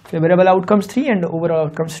 3/8 favorable outcomes 3 and overall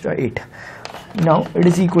outcomes 8. Now it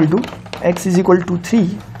is equal to x = 3,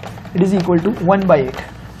 it is equal to 1/8.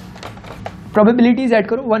 Probabilities add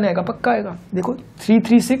करो, 1 आएगा पक्का आएगा। देखो 3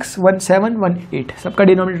 3 6 1 7 1 8 सबका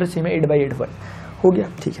denominator same है, 8/8 1 हो गया।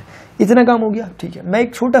 ठीक है, इतना काम हो गया। ठीक है, मैं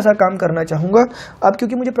एक छोटा सा काम करना चाहूँगा अब,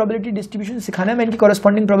 क्योंकि मुझे प्रोबेबिलिटी डिस्ट्रीब्यूशन सिखाना है, मैं इनकी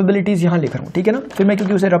कॉरेस्पॉन्डिंग प्रोबेबिलिटीज यहाँ लिख रहा हूँ। ठीक है ना, फिर मैं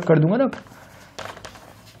क्योंकि उसे रब कर दूंगा ना।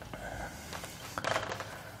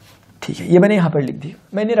 ठीक है, ये मैंने यहाँ पर लिख दी,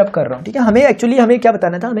 मैंने रब कर रहा हूँ। ठीक है, हमें एक्चुअली हमें क्या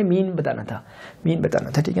बताना था, हमें मीन बताना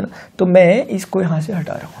था। ठीक है ना, तो मैं इसको यहाँ से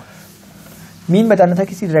हटा रहा हूँ। मीन बताना था,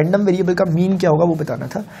 किसी रैंडम वेरिएबल का मीन क्या होगा वो बताना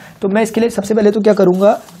था। तो मैं इसके लिए सबसे पहले तो क्या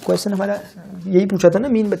करूँगा, क्वेश्चन हमारा यही पूछा था ना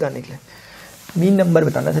मीन बताने के लिए, मीन नंबर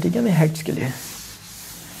बताना था। ठीक है, मैं हेड्स के लिए,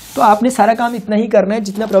 तो आपने सारा काम इतना ही करना है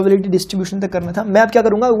जितना प्रोबेबिलिटी डिस्ट्रीब्यूशन तक करना था। मैं अब क्या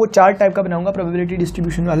करूँगा, वो चार्ट टाइप का बनाऊंगा प्रोबेबिलिटी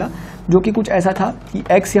डिस्ट्रीब्यूशन वाला, जो कि कुछ ऐसा था कि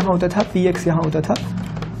x यहाँ होता था, px यहाँ होता था,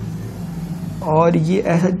 और ये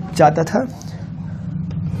ऐसा जाता था,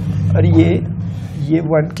 और ये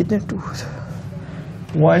 1 कितने 2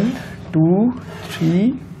 1 2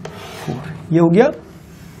 3 4 ये हो गया,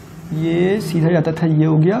 ये सीधा जाता था, ये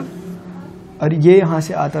हो गया, और ये यहाँ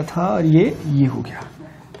से आता था, और ये हो गया।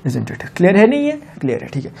 क्लियर है नहीं है? क्लियर है।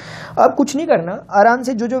 ठीक है, अब कुछ नहीं करना, आराम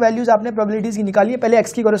से जो वैल्यूज आपने प्रोबेबिलिटीज की निकाली है, पहले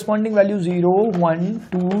x की कॉरेस्पॉन्डिंग वैल्यू 0 1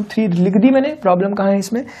 2 3 लिख दी मैंने। प्रॉब्लम कहाँ है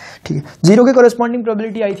इसमें? ठीक है, 0 के कॉरेस्पॉन्डिंग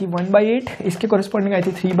प्रोबेबिलिटी आई थी 1/8, इसके कॉरेस्पॉन्डिंग आई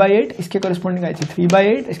थी 3/8, इसके कॉरेस्पॉन्डिंग आई थी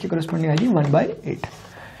 3/8, इसके कॉरेस्पॉन्डिंग आई थी 1/8।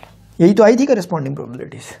 यही तो आई थी कॉरेस्पॉन्डिंग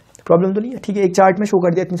प्रोबेबिलिटीज, प्रॉब्लम तो नहीं है। ठीक है, एक चार्ट में शो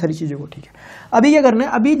कर दिया इतनी सारी चीज़ों को। ठीक है, अभी क्या करना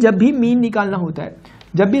है, अभी जब भी मीन निकालना होता है,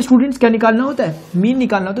 जब भी स्टूडेंट्स क्या निकालना होता है, मीन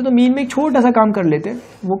निकालना होता है, तो मीन में एक छोटा सा काम कर लेते हैं।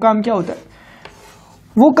 वो काम क्या होता है?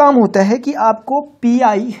 वो काम होता है कि आपको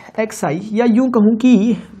PI/XI, या यूं कहूं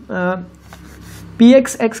कि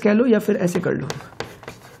PX कह लो, या फिर ऐसे कर लो,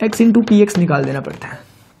 x × PX निकाल देना पड़ता है।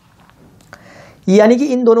 यानी कि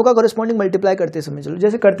इन दोनों का कॉरेस्पॉन्डिंग मल्टीप्लाई करते समय, चलो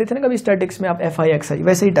जैसे करते थे ना कभी स्टैटिक्स में आप FI/XI,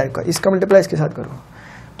 वैसे ही टाइप का, इसका मल्टीप्लाई इसके साथ करो,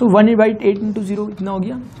 तो 1/8 × 0 इतना हो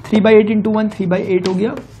गया, 3/8 × 1 3/8 हो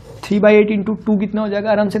गया, 3/8 × 2 कितना हो जाएगा,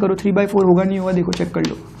 आराम से करो, 3/4 होगा नहीं होगा, देखो चेक कर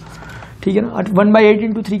लो। ठीक है ना,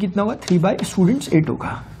 1/8 × 3 कितना होगा, 3/8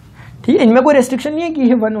 होगा। ठीक है, इनमें कोई रेस्ट्रिक्शन नहीं है कि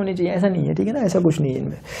ये 1 होने चाहिए, ऐसा नहीं है। ठीक है ना, ऐसा कुछ नहीं है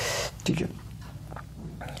इनमें। ठीक है,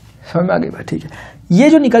 समझ में आ गई बात। ठीक है, ये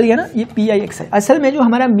जो निकल गया ना, ये PI/XI, असल में जो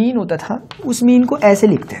हमारा मीन होता था उस मीन को ऐसे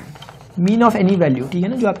लिखते हैं, मीन ऑफ एनी वैल्यू। ठीक है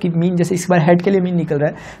ना, जो आपकी मीन, जैसे इस बार हेड के लिए मीन निकल रहा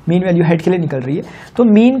है, मीन वैल्यू हेड के लिए निकल रही है, तो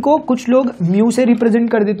मीन को कुछ लोग म्यू से रिप्रेजेंट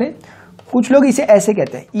कर देते हैं, कुछ लोग इसे ऐसे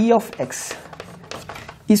कहते हैं E(x),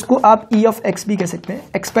 इसको आप E(x) भी कह सकते हैं,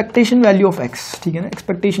 एक्सपेक्टेशन वैल्यू ऑफ x। ठीक है ना,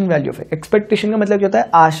 expectation value of x, expectation का मतलब क्या होता है,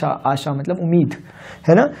 आशा मतलब उम्मीद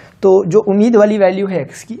है ना। तो जो उम्मीद वाली वैल्यू है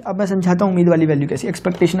x की, अब मैं समझाता हूँ उम्मीद वाली वैल्यू कैसी।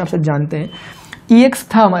 एक्सपेक्टेशन आप सब जानते हैं, EX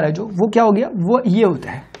था हमारा जो, वो क्या हो गया, वो ये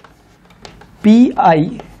होता है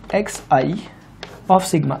PI/XI ऑफ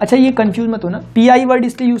सिग्मा। अच्छा, ये कंफ्यूज मत होना, PI वर्ड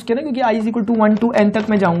इसलिए यूज किया ना क्योंकि I = 1 to n तक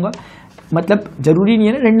मैं जाऊंगा, मतलब जरूरी नहीं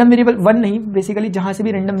है ना रैंडम वेरिएबल 1 नहीं, बेसिकली जहाँ से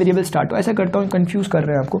भी रैंडम वेरिएबल स्टार्ट हो। ऐसा करता हूँ, कंफ्यूज कर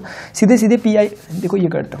रहे हैं आपको, सीधे सीधे PI, देखो ये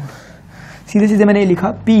करता हूँ, सीधे सीधे मैंने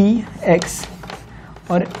लिखा PX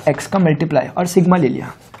और x का मल्टीप्लाई और सिग्मा ले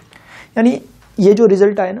लिया, यानी ये जो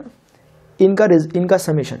रिजल्ट आया ना, इनका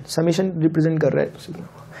समेशन रिप्रेजेंट कर रहा है सिग्मा।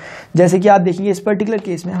 जैसे कि आप देखिए इस पर्टिकुलर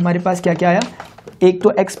केस में हमारे पास क्या क्या आया, एक तो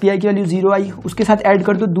XPI की वैल्यू 0 आई, उसके साथ ऐड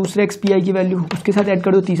कर दो दूसरे XPI की वैल्यू, उसके साथ ऐड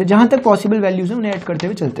कर दो तीसरे, जहां तक पॉसिबल वैल्यूज हैं उन्हें ऐड करते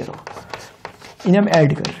हुए चलते रहो। इन्हें हम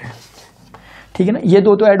ऐड कर रहे हैं। ठीक है ना, ये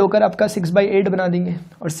दो तो ऐड होकर आपका 6/8 बना देंगे,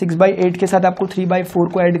 और 6/8 के साथ आपको 3/4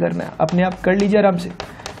 को ऐड करना है। अपने आप कर लीजिए आराम से,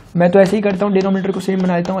 मैं तो ऐसे ही करता हूँ, डिनोमिनेटर को सेम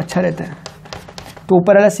बना देता हूँ, अच्छा रहता है। तो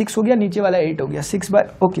ऊपर वाला 6 हो गया, नीचे वाला 8 हो गया,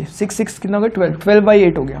 6 कितना हो गया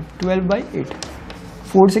 12/8 हो गया, 12/8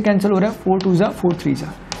 4 से कैंसिल हो रहा है, 4 2 जा 4 3 जा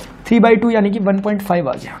 3/2 यानी कि 1.5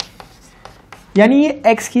 आ गया। यानी ये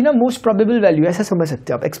x की ना मोस्ट प्रोबेबल वैल्यू, ऐसा समझ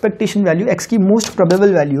सकते हो आप, एक्सपेक्टेशन वैल्यू x की मोस्ट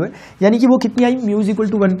प्रोबेबल वैल्यू है, यानी कि वो कितनी आई, μ =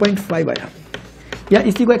 1.5 आया। या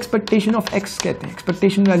इसी को एक्सपेक्टेशन ऑफ एक्स कहते हैं,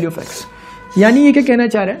 एक्सपेक्टेशन वैल्यू ऑफ एक्स। यानी ये क्या कहना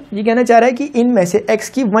चाह रहा है, ये कहना चाह रहा है कि इनमें से x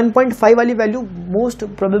की 1.5 वाली वैल्यू मोस्ट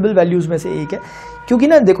प्रोबेबल वैल्यूज में से एक है। क्योंकि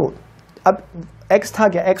ना देखो अब x था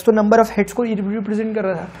क्या, x तो नंबर ऑफ हेड्स को रिप्रेजेंट कर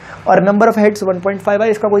रहा था और नंबर ऑफ हेड्स 1.5 है,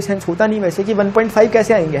 इसका कोई सेंस होता नहीं वैसे कि 1.5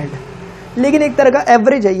 कैसे आएंगे हेड, लेकिन एक तरह का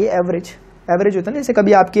एवरेज है ये, एवरेज होता है ना। जैसे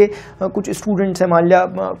कभी आपके कुछ स्टूडेंट्स हैं, मान लिया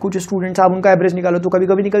कुछ स्टूडेंट्स आप उनका एवरेज निकालो तो कभी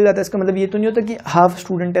कभी निकल जाता है, इसका मतलब ये तो नहीं होता कि हाफ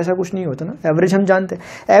स्टूडेंट, ऐसा कुछ नहीं होता ना। एवरेज हम जानते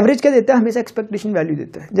हैं, एवरेज क्या देता है, हमेशा एक्सपेक्टेशन वैल्यू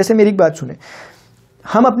देता है। जैसे मेरी एक बात सुने,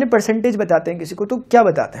 हम अपने परसेंटेज बताते हैं किसी को तो क्या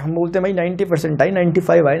बताते हैं, हम बोलते हैं भाई 90% आई,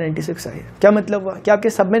 95 आए, 96 आए। क्या मतलब हुआ कि आपके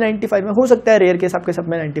सब में 95 में हो सकता है, रेयर केस आपके सब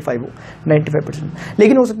में 95 हो, 95%,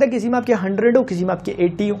 लेकिन हो सकता है किसी में आपके 100 हो, किसी में आपके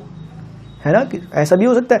 80 हो, है ना, ऐसा भी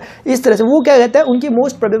हो सकता है। इस तरह से वो क्या कहता है, उनकी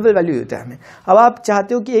मोस्ट प्रोबेबल वैल्यू देता है हमें। अब आप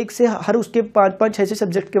चाहते हो कि एक से हर उसके 5-5, 6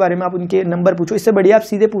 सब्जेक्ट के बारे में आप उनके नंबर पूछो, इससे बढ़िया आप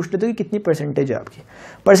सीधे पूछ लेते हो कि कितनी परसेंटेज है आपकी।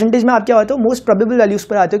 परसेंटेज में आप क्या होते हो, मोस्ट प्रोबेबल वैल्यूज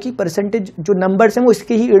पर आते हो कि परसेंटेज जो नंबर्स हैं वो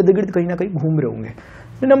इसके ही इर्द गिर्द कहीं ना कहीं घूम रहे होंगे,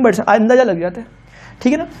 नंबर्स अंदाजा लग जाता है,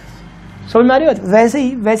 ठीक है ना, समझ में आ रही बात।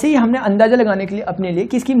 वैसे ही हमने अंदाजा लगाने के लिए अपने लिए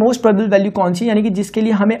कि इसकी मोस्ट प्रोबेबल वैल्यू कौन सी, यानी कि जिसके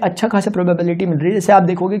लिए हमें अच्छा खासा प्रोबेबिलिटी मिल रही है। जैसे आप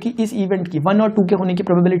देखोगे कि इस इवेंट की 1 और 2 के होने की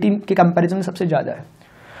प्रोबेबिलिटी के कंपैरिजन में सबसे ज्यादा है,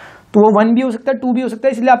 तो वो 1 भी हो सकता है, 2 भी हो सकता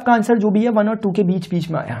है, इसलिए आपका आंसर जो भी है 1 और 2 के बीच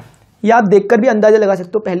में आया। या आप देखकर भी अंदाजा लगा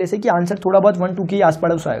सकते हो पहले से कि आंसर थोड़ा बहुत 1-2 के आस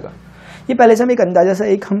पड़ोस आएगा। ये पहले से हम एक अंदाजा सा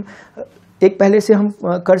एक पहले से हम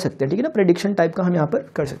कर सकते हैं, ठीक है ना, प्रेडिक्शन टाइप का हम यहाँ पर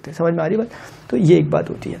कर सकते हैं। समझ में आ रही बात, तो ये एक बात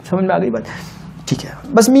होती है, समझ में आ गई बात, ठीक है।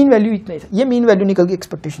 बस मीन वैल्यू इतना ही था, ये मीन वैल्यू निकल गई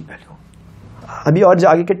एक्सपेक्टेशन वैल्यू। अभी और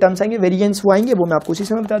आगे के टर्म्स आएंगे, वेरिएंस वो आएंगे, वो मैं आपको उसी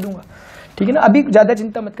समय बता दूंगा, ठीक है ना। अभी ज्यादा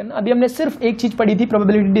चिंता मत करना, अभी हमने सिर्फ एक चीज पढ़ी थी,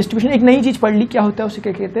 प्रोबेबिलिटी डिस्ट्रीब्यूशन, एक नई चीज पढ़ ली, क्या होता है उसे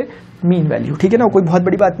क्या कहते हैं, मीन वैल्यू, ठीक है ना, कोई बहुत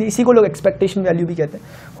बड़ी बात नहीं, इसी को लोग एक्सपेक्टेशन वैल्यू भी कहते हैं।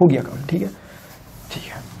 हो गया काम, ठीक है,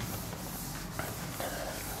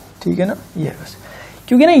 ठीक है ना, ये बस।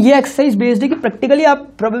 क्योंकि ना ये एक्सरसाइज बेस्ड है कि प्रैक्टिकली आप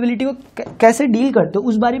प्रोबेबिलिटी को कैसे डील करते हो,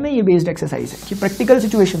 उस बारे में ये बेस्ड एक्सरसाइज है कि प्रैक्टिकल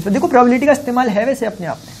सिचुएशन पे देखो प्रोबेबिलिटी का इस्तेमाल है वैसे अपने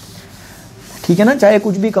आप में, ठीक है ना, चाहे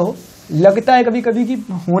कुछ भी कहो। लगता है कभी कभी कि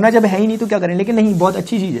होना जब है ही नहीं तो क्या करें, लेकिन नहीं, बहुत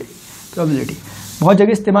अच्छी चीज़ है प्रोबेबिलिटी, बहुत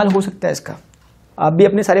जगह इस्तेमाल हो सकता है इसका। आप भी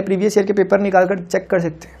अपने सारे प्रीवियस ईयर के पेपर निकाल कर चेक कर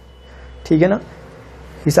सकते हैं, ठीक है ना,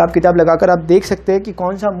 हिसाब किताब लगाकर आप देख सकते हैं कि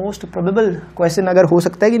कौन सा मोस्ट प्रोबेबल क्वेश्चन अगर हो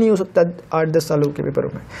सकता है कि नहीं हो सकता 8-10 सालों के पेपरों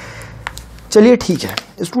में। चलिए ठीक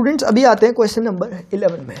है स्टूडेंट्स, अभी आते हैं क्वेश्चन नंबर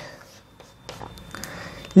 11 में।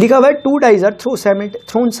 लिखा हुआ है 2 dice are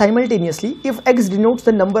thrown simultaneously if x denotes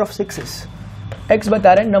the number of sixes। x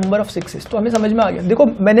बता रहा है नंबर ऑफ सिक्सेस, तो हमें समझ में आ गया। देखो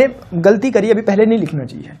मैंने गलती करी, अभी पहले नहीं लिखना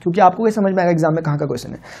चाहिए क्योंकि आपको ये समझ में आएगा एग्जाम में कहाँ का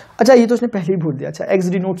क्वेश्चन है। अच्छा ये तो उसने पहले ही बोल दिया, अच्छा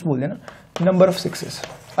x डिनोट्स बोल दिया ना नंबर ऑफ सिक्सेस,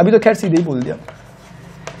 अभी तो खैर सीधे ही बोल दिया,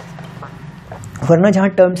 वरना जहाँ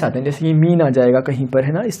टर्म्स आते हैं जैसे ये मीन आ जाएगा कहीं पर,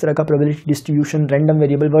 है ना, इस तरह का probability distribution, random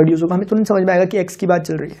variable word use होगा, हमें तुरंत समझ में आएगा कि एक्स की बात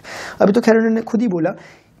चल रही है। अभी तो खैर उन्होंने खुद ही बोला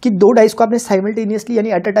कि 2 डाइस को आपने साइमल्टेनियसली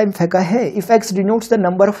यानी एट अ टाइम फेंका है। If x denotes the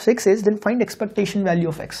number of sixes then find expectation value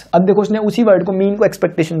of x. अब देखो उसने उसी वर्ड को मीन को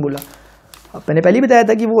एक्सपेक्टेशन बोला, अब मैंने पहले ही बताया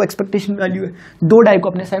था कि वो एक्सपेक्टेशन वैल्यू है। 2 डाई को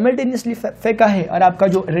आपने साइमल्टेनियसली फेंका है और आपका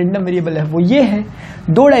जो रैंडम वेरिएबल है वो ये है।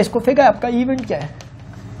 2 डाइस को फेंका है, आपका इवेंट क्या है,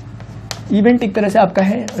 इवेंट एक तरह से आपका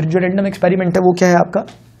है, जो रैंडम एक्सपेरिमेंट है वो क्या है आपका,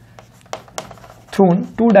 थ्रोन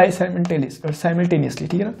 2 डाई साइमल्टेनियसली,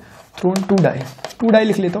 ठीक है ना, थ्रोन 2 डाई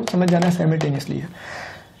लिख लेता हूँ, समझ जाना साइमल्टेनियसली है,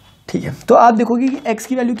 ठीक है। तो आप देखोगे कि एक्स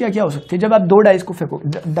की वैल्यू क्या क्या हो सकती है जब आप 2 डाइस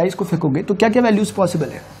को फेंकोगे तो क्या क्या वैल्यूज पॉसिबल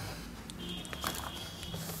है।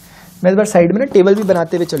 मैं इस बार साइड में ना टेबल भी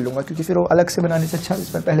बनाते हुए चल लूंगा क्योंकि फिर वो अलग से बनाने से अच्छा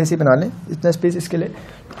इस बार पहले से बना लें, इतना स्पेस इसके लिए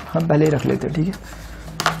हम पहले ही रख लेते हैं, ठीक है।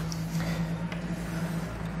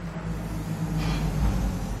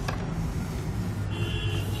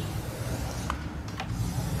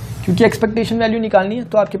 क्योंकि एक्सपेक्टेशन वैल्यू निकालनी है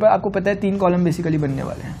तो आपके पास, आपको पता है 3 कॉलम बेसिकली बनने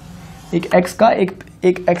वाले हैं, एक x का,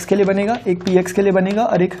 एक x के लिए बनेगा, एक px के लिए बनेगा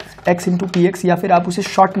और एक x इंटू px, या फिर आप उसे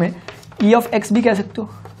शॉर्ट में e ऑफ x भी कह सकते हो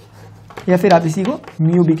या फिर आप इसी को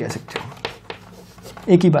म्यू भी कह सकते हो,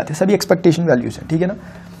 एक ही बात है, सभी एक्सपेक्टेशन वैल्यूज हैं, ठीक है ना।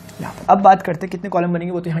 अब बात करते हैं कितने कॉलम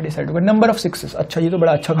बनेंगे, वो तो यहाँ डिसाइड होगा। नंबर ऑफ सिक्सेस, अच्छा ये तो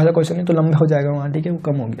बड़ा अच्छा खासा क्वेश्चन है, तो लंबा हो जाएगा वहाँ, ठीक है, वो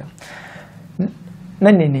कम हो गया।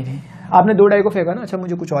 नहीं, आपने 2 डाई को फेंका ना, अच्छा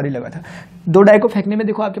मुझे कुछ और ही लगा था। 2 डाई को फेंकने में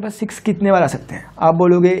देखो आपके पास 6 कितने बार आ सकते हैं, आप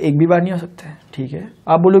बोलोगे एक भी बार नहीं आ सकता है, ठीक है,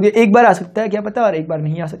 आप बोलोगे एक बार आ सकता है, क्या पता, और एक बार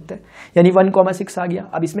नहीं आ सकता है, यानी 1,6 आ गया।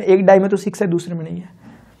 अब इसमें एक डाई में तो 6 है, दूसरे में नहीं है।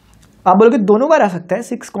 आप बोलोगे दोनों बार आ सकता है,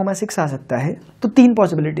 6,6 आ सकता है, तो 3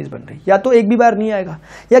 पॉसिबिलिटीज बन रही, या तो एक भी बार नहीं आएगा,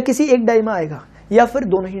 या किसी एक डाई में आएगा, या फिर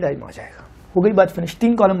दोनों ही डाई में आ जाएगा। हो गई बात फिनिश,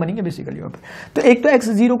 3 कॉलम बनेंगे बेसिकली यहाँ पे। तो एक तो x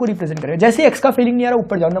 0 को रिप्रेजेंट करेगा, जैसे x का फीलिंग नहीं आ रहा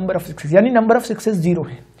ऊपर जाओ नंबर ऑफ सिक्सेस, यानी नंबर ऑफ सिक्सेस 0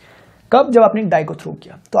 है। कब, जब आपने डाई को थ्रो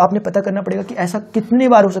किया, तो आपने पता करना पड़ेगा कि ऐसा कितने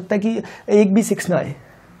बार हो सकता है कि एक भी 6 ना आए।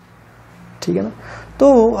 ठीक है ना।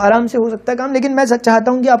 तो आराम से हो सकता है काम, लेकिन मैं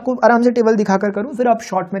चाहता हूँ कि आपको आराम से टेबल दिखाकर करूँ, फिर आप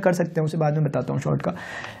शॉर्ट में कर सकते हैं, उसे बाद में बताता हूँ शॉर्ट का।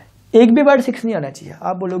 एक भी बार 6 नहीं आना चाहिए।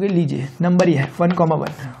 आप बोलोगे लीजिए नंबर ये है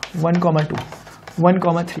 1,1, 1,2,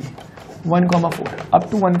 1,3, 1,4 अप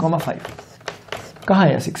टू 1,5। कहाँ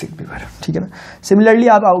है 6 एक भी बार, ठीक है ना। सिमिलरली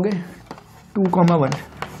आप आओगे 2,1,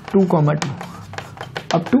 2,2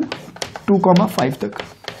 अप टू 2,5 तक।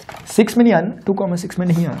 6 में नहीं आना, 2,6 में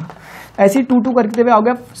नहीं आना। ऐसे ही 2 करते हुए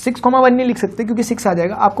आओगे। 6,1 नहीं लिख सकते क्योंकि 6 आ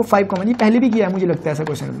जाएगा आपको। 5, ये पहले भी किया है मुझे लगता है ऐसा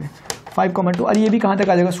क्वेश्चन हमने। 5,2 और ये भी कहाँ तक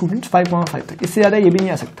आ जाएगा स्टूडेंट्स, 5,5 तक। इससे ज़्यादा ये भी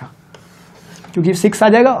नहीं आ सकता क्योंकि 6 आ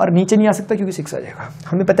जाएगा, और नीचे नहीं आ सकता क्योंकि 6 आ जाएगा।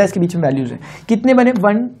 हमें पता है इसके बीच में वैल्यूज है कितने बने।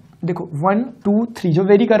 1 देखो 1, 2, 3 जो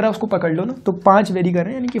वेरी कर रहा है उसको पकड़ लो ना, तो 5 वेरी कर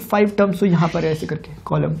रहे हैं, यानी कि 5 टर्म्स तो यहाँ पर है ऐसे करके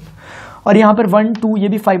कॉलम, और यहाँ पर 1, 2 ये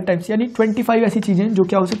भी 5 टाइम्स, यानी 25 ऐसी चीज़ें जो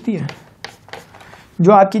क्या हो सकती है,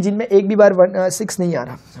 जो आपकी जिनमें एक भी बार 6 नहीं आ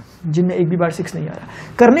रहा, जिनमें एक भी बार 6 नहीं आ रहा।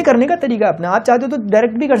 करने का तरीका अपना, आप चाहते हो तो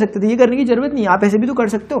डायरेक्ट भी कर सकते थे, ये करने की जरूरत नहीं है, आप ऐसे भी तो कर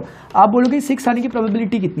सकते हो। आप बोलोगे 6 आने की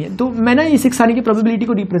प्रोबेबिलिटी कितनी है, तो मैं ना ये 6 आने की प्रोबेबिलिटी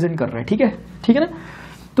को रिप्रेजेंट कर रहा है, ठीक है ना।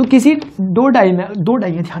 तो किसी 2 डाई में 2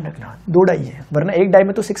 डाई है, ध्यान रखना 2 डाई है, वरना एक डाई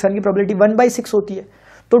में तो 6 आने की प्रोबेबिलिटी 1/6 होती है।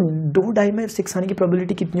 तो 2 डाई में 6 आने की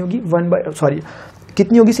प्रोबेबिलिटी कितनी होगी,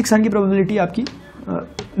 कितनी होगी 6 आने की प्रोबेबिलिटी आपकी।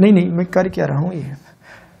 नहीं मैं कर क्या रहा हूँ ये,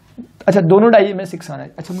 अच्छा दोनों डाई में 6 आना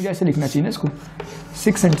है। अच्छा मुझे ऐसे लिखना चाहिए ना इसको,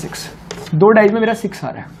 6 and 6, 2 डाई में मेरा 6 आ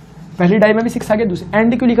रहा है, पहली डाई में भी 6 आ गया, दूसरी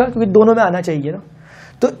एंड क्यों लिखा, क्योंकि दोनों में आना चाहिए ना।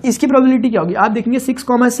 तो इसकी प्रोबेबिलिटी क्या होगी, आप देखेंगे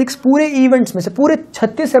 6,6 पूरे इवेंट्स में से पूरे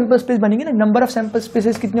 36 सैंपल स्पेस बनेंगे ना। नंबर ऑफ सैंपल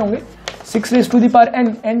स्पेसेस कितने होंगे, 6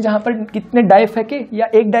 n जहां पर कितने डाई फेंके या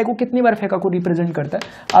एक डाई को कितनी बार फेंका को रिप्रेजेंट करता है।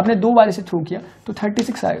 आपने 2 बार इसे थ्रो किया तो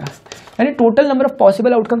 36 आएगा, यानी total number of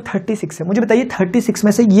possible outcome 36 है। मुझे बताइए 36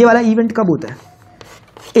 में से ये वाला इवेंट कब होता है,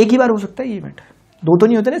 एक ही बार हो सकता है ये इवेंट, 2 तो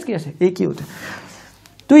नहीं होते ना इसके, ऐसे एक ही होते हैं।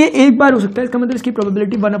 तो ये एक बार हो सकता है, इसका मतलब इसकी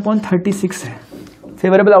प्रोबेबिलिटी 1/36 है।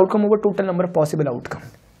 Favourable outcome over total number of possible outcome,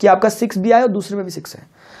 कि आपका 6 भी आया और दूसरे में भी 6 है।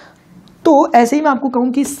 तो ऐसे ही मैं आपको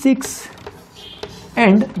कहूं कि 6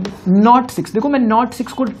 एंड नॉट 6, देखो मैं नॉट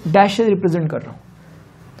 6 को डैश से रिप्रेजेंट कर रहा हूं,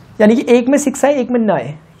 यानी कि एक में 6 आए एक में ना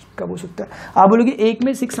आए, कब हो सकता है। आप बोलोगे एक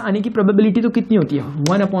में 6 आने की प्रोबेबिलिटी तो कितनी होती है,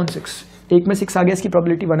 1/6। एक में 6 आ गया, इसकी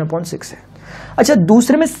प्रोबेबिलिटी 1/6 है। अच्छा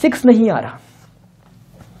दूसरे में 6 नहीं आ रहा,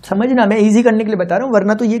 समझना, मैं इजी करने के लिए बता रहा हूं,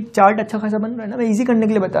 वरना तो ये चार्ट अच्छा खासा बन रहा है ना, मैं इजी करने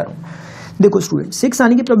के लिए बता रहा हूं। देखो स्टूडेंट 6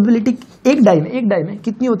 आने की प्रोबेबिलिटी एक डाई में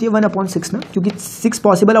कितनी होती है, 1/6 ना, क्योंकि 6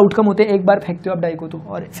 पॉसिबल आउटकम होते हैं, एक बार फेंकते हो आप डाई को तो,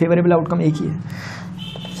 और फेवरेबल आउटकम एक ही है।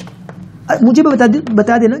 मुझे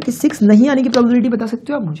बता देना कि 6 नहीं आने की प्रोबेबिलिटी बता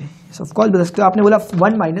सकते हो आप मुझे, ऑफ कोर्स बता सकते हो। आपने बोला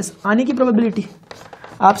 1 माइनस आने की प्रोबेबिलिटी,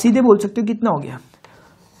 आप सीधे बोल सकते हो कितना हो गया,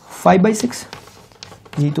 5/6,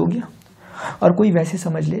 यही तो हो गया। और कोई वैसे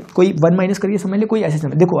समझ ले, कोई 1 माइनस करके समझ ले, कोई ऐसे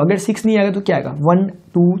समझ। देखो अगर 6 नहीं आएगा तो क्या आएगा, 1,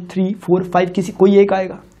 2, 3, 4, 5 किसी कोई एक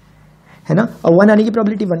आएगा, है ना। और 1 आने की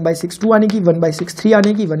प्रोबेबिलिटी 1/6, 2 आने की 1/6, 3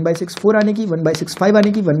 आने की 1/6, 4 आने की 1/6, 5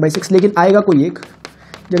 आने की 1/6, लेकिन आएगा कोई एक,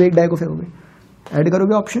 जब एक डाई को फेंकोगे ऐड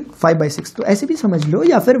करोगे ऑप्शन 5/6। तो ऐसे भी समझ लो,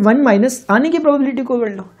 या फिर 1 माइनस आने की प्रोबेबिलिटी को कर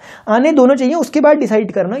लो। आने दोनों चाहिए, उसके बाद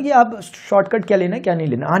डिसाइड करना कि आप शॉर्टकट क्या लेना है क्या नहीं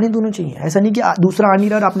लेना। आने दोनों चाहिए, ऐसा नहीं कि दूसरा आ नहीं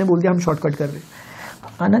रहा और आपने बोल दिया हम शॉर्टकट कर रहे हैं,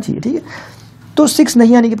 आना चाहिए, ठीक है। तो 6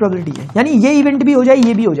 नहीं आने की प्रोबेबिलिटी है, यानी ये इवेंट भी हो जाए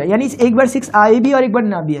ये भी हो जाए, यानी एक बार 6 आए भी और एक बार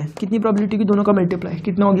ना भी है, कितनी प्रोबेबिलिटी की दोनों का मल्टीप्लाई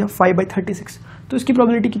कितना हो गया, 5/36। तो इसकी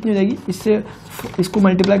प्रोबेबिलिटी कितनी हो जाएगी, इससे इसको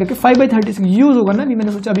मल्टीप्लाई करके 5/36 यूज होगा ना, अभी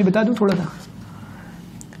मैंने सोचा अभी बता दूं थोड़ा सा।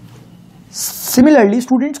 सिमिलरली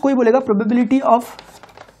स्टूडेंट्स कोई बोलेगा प्रोबेबिलिटी ऑफ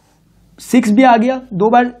 6 भी आ गया, 2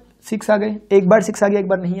 बार 6 आ गए, एक बार 6 आ गया एक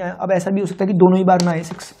बार नहीं आया। अब ऐसा भी हो सकता है कि दोनों ही बार ना आए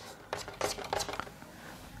 6,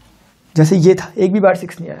 जैसे ये था एक भी बार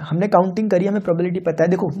 6 नहीं आया। हमने काउंटिंग करी, हमें प्रोबेबिलिटी पता है।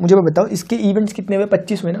 देखो मुझे बताओ इसके इवेंट्स कितने हुए,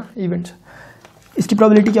 25 हुए ना इवेंट्स, इसकी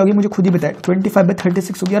प्रोबेबिलिटी क्या होगी मुझे खुद ही बताया,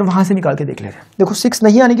 25/36 होगी, और वहां से निकाल के देख लेते हैं। देखो 6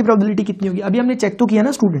 नहीं आने की प्रोबेबिलिटी कितनी होगी, अभी हमने चेक तो किया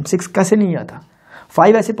ना स्टूडेंट, 6 कैसे नहीं आता,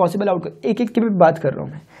 5 ऐसे पॉसिबल आउटकम, एक की भी बात कर रहा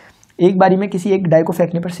हूँ मैं। एक बारी में किसी एक डाई को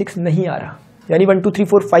फेंकने पर 6 नहीं आ रहा, यानी 1, 2, 3,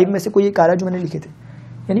 4, 5 में से कोई एक आ रहा जो मैंने लिखे थे,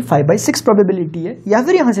 यानी 5/6 प्रोबेबिलिटी है। या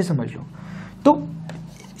फिर यहां से समझ लो, तो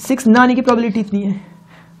 6 ना आने की प्रोबेबिलिटी इतनी है,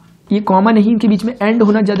 ये कॉमन नहीं, इनके बीच में एंड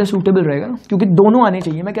होना ज्यादा सूटेबल रहेगा ना, क्योंकि दोनों आने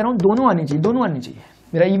चाहिए। मैं कह रहा हूँ दोनों आने चाहिए,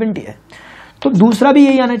 मेरा इवेंट ही है। तो दूसरा भी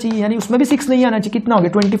यही आना चाहिए, यानी उसमें भी 6 नहीं आना चाहिए। कितना हो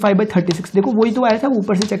गया, 25/36। देखो वही तो आया था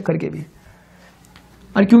ऊपर से चेक करके भी।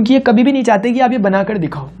 और क्योंकि ये कभी भी नहीं चाहते कि आप ये बनाकर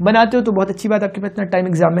दिखाओ, बनाते हो तो बहुत अच्छी बात, आपके पास इतना टाइम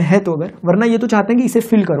एग्जाम में है तो, अगर वरना ये तो चाहते हैं कि इसे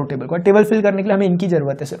फिल करो टेबल को, टेबल फिल करने के लिए हमें इनकी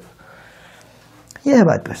जरूरत है सिर्फ, ये है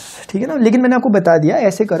बात बस, ठीक है ना। लेकिन मैंने आपको बता दिया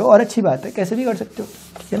ऐसे करो, और अच्छी बात है, कैसे भी कर सकते हो,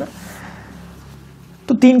 ठीक है ना।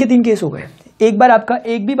 तो 3 के 3 केस हो गए, एक बार आपका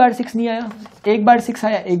एक भी बार 6 नहीं आया, एक बार 6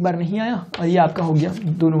 आया एक बार नहीं आया, और ये आपका हो गया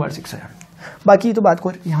दोनों बार 6 आया। बाकी तो बात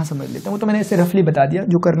को यहाँ समझ लेते हैं, वो तो मैंने ऐसे रफली बता दिया,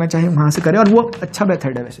 जो करना चाहे वहाँ से करें, और वो अच्छा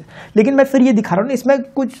मेथड है वैसे। लेकिन मैं फिर ये दिखा रहा हूँ ना, इसमें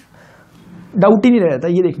कुछ डाउट ही नहीं रहता,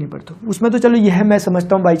 ये देखनी पड़ता। उसमें तो चलो ये है, मैं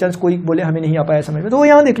समझता हूँ, बाई चांस कोई बोले हमें नहीं आ पाया समझ में, तो वो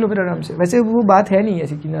यहाँ देख लो फिर आराम से। वैसे वो बात है नहीं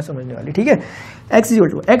ऐसी कि ना समझने वाली, ठीक है। एक्स इक्वल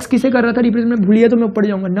टू, एक्स किसे कर रहा था रिप्रेजेंट, में भूलिए तो मैं ऊपर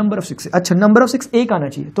जाऊँगा, नंबर ऑफ 6 से। अच्छा, नंबर ऑफ 6 एक आना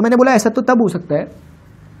चाहिए, तो मैंने बोला ऐसा तो तब हो सकता है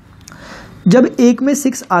जब एक में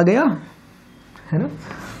 6 आ गया है ना,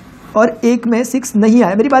 और एक में 6 नहीं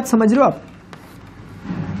आया। मेरी बात समझ रहे हो आप,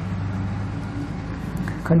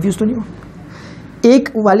 कंफ्यूज तो नहीं हो? एक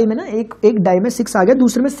वाले में ना एक डाई में 6 आ गया,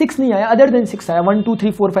 दूसरे में 6 नहीं आया, अदर देन 6 आया, 1 2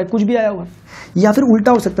 3 4 5 कुछ भी आया होगा। या फिर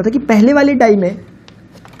उल्टा हो सकता था कि पहले वाले डाई में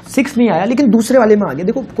 6 नहीं आया लेकिन दूसरे वाले में आ गया।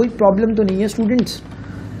 देखो कोई प्रॉब्लम तो नहीं है स्टूडेंट्स,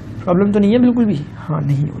 प्रॉब्लम तो नहीं है बिल्कुल भी, हाँ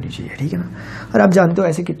नहीं होनी चाहिए, ठीक है ना। और आप जानते हो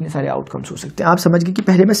ऐसे कितने सारे आउटकम्स हो सकते हैं। आप समझ गए कि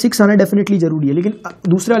पहले में 6 आना डेफिनेटली जरूरी है, लेकिन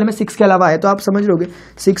दूसरे वाले में 6 के अलावा आए तो आप समझ लोगे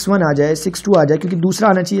 6 1 आ जाए, 6 2 आ जाए, क्योंकि दूसरा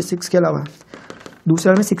आना चाहिए 6 के अलावा,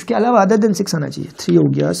 दूसरा में 6 के अलावा अदर देन 6 आना चाहिए। 3 हो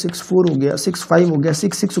गया, 6 4 हो गया, 6 5 हो गया,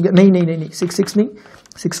 6 6 हो गया, नहीं 6 6 नहीं,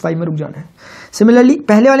 6 5 में रुक जाना है। सिमिलरली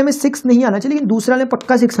पहले वाले में 6 नहीं आना चाहिए, लेकिन दूसरे वाले में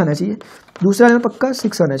पक्का 6 आना चाहिए, दूसरे वाले में पक्का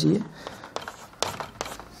 6 आना चाहिए,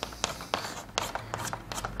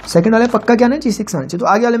 सेकंड वाले में पक्का क्या आना चाहिए 6 आना चाहिए। तो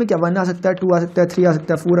आगे वाले में क्या 1 आ सकता है, 2 आ सकता है, 3 आ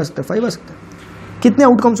सकता है, 4 आ सकता है, 5 आ सकता है। कितने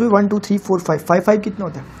आउटकम्स हुए 1 2 3 4 5, 5 5 कितना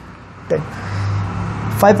होता है 10,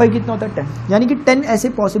 5 5 कितना होता है 10, यानी कि 10 ऐसे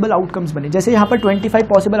पॉसिबल आउटकम्स बने। जैसे यहाँ पर 25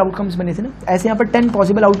 पॉसिबल आउटकम्स बने थे ना, ऐसे यहाँ पर 10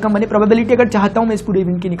 पॉसिबल आउटकम बने। प्रोबेबिलिटी अगर चाहता हूँ मैं इस पूरे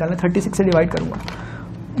इवेंट की निकालना, 36 से डिवाइड करूँगा,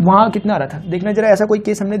 वहाँ कितना आ रहा था देखना जरा। ऐसा कोई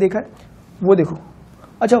केस हमने देखा है, वो देखो।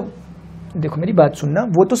 अच्छा देखो मेरी बात सुनना,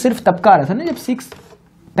 वो तो सिर्फ तब का आ रहा था ना जब 6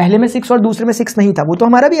 पहले में 6 और दूसरे में 6 नहीं था, वो तो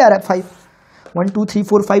हमारा भी आ रहा है 5, 1 2 3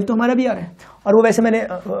 4 5 तो हमारा भी आ रहा है। और वो वैसे मैंने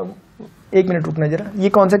 1 मिनट रुकना जरा, ये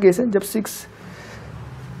कौन सा केस है जब 6,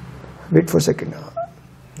 वेट फॉर सेकेंड,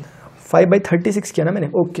 5/36 किया ना मैंने,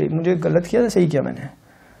 ओके मुझे गलत किया था, सही किया मैंने,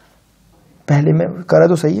 पहले में करा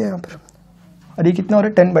तो सही है यहाँ पर। और ये कितना हो रहा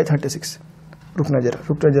है 10/36, रुकना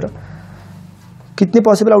जरा, कितने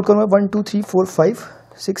पॉसिबल आउटकम है 1 2 3 4 5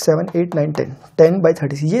 6 7 8 9 10,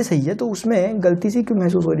 10/36 ये सही है। तो उसमें गलती सी क्यों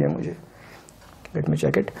महसूस हो रही है मुझे, let me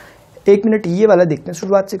check it. 1 minute ये वाला देखते हैं,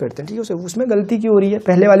 शुरुआत से करते हैं, ठीक है। उसमें गलती क्यों हो रही है,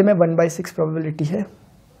 पहले वाले में 1/6 प्रोबेबिलिटी है,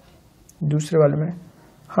 दूसरे वाले में,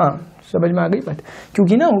 हाँ समझ में आ गई बात।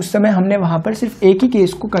 क्योंकि ना उस समय हमने वहाँ पर सिर्फ एक ही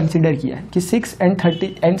केस को कंसिडर किया है कि 6 and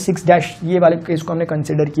 30 and 6 ये वाले केस को हमने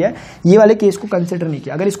कंसिडर किया है, ये वाले केस को कंसिडर नहीं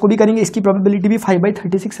किया। अगर इसको भी करेंगे इसकी प्रोबेबिलिटी भी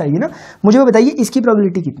 5/36 आएगी ना। मुझे वो बताइए इसकी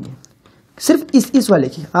प्रोबेबिलिटी कितनी है, सिर्फ इस वाले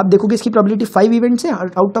की। आप देखोगे इसकी प्रोबेबिलिटी 5 इवेंट्स है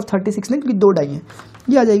आउट ऑफ 36 नहीं, क्योंकि 2 डाई हैं,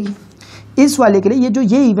 ये आ जाएगी। इस वाले के लिए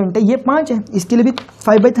ये इवेंट है, ये 5 है, इसके लिए भी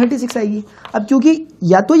 5/36 आएगी। अब क्योंकि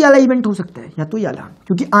या तो ये वाला इवेंट हो सकता है या तो ये वाला,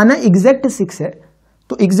 क्योंकि आना एग्जैक्ट 6 है,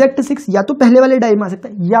 तो एग्जैक्ट 6 या तो पहले वाले डाई में आ सकता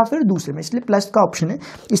है या फिर दूसरे में, इसलिए प्लस का ऑप्शन है।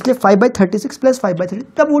 इसलिए 5/36 प्लस 5/36,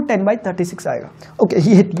 तब वो 10/36 आएगा। ओके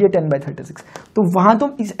ये 10/36। तो वहां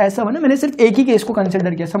तो ऐसा हुआ ना, मैंने सिर्फ एक ही केस को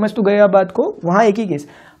कंसिडर किया, समझ तो गए आप बात को, वहां एक ही केस।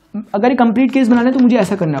 अगर ये कंप्लीट केस बनाना है तो मुझे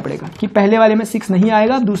ऐसा करना पड़ेगा कि पहले वाले में 6 नहीं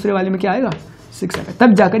आएगा, दूसरे वाले में क्या आएगा 6 आएगा,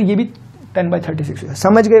 तब जाकर ये भी 10/36 होगा।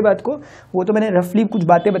 समझ गए बात को, वो तो मैंने रफली कुछ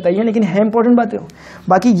बातें बताई हैं, लेकिन है इंपॉर्टेंट बातें हो।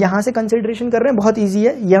 बाकी यहाँ से कंसिडरेशन कर रहे हैं, बहुत ईजी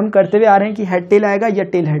है, ये हम करते हुए आ रहे हैं कि हेड टेल आएगा या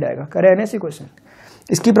टेल हेड आएगा, कर रहे हैं ऐसे क्वेश्चन।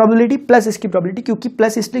 इसकी प्रोबेबिलिटी प्लस इसकी प्रोबेबिलिटी, क्योंकि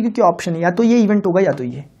प्लस इसलिए क्योंकि ऑप्शन है, या तो ये इवेंट होगा या तो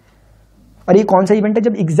ये। और ये कौन सा इवेंट है,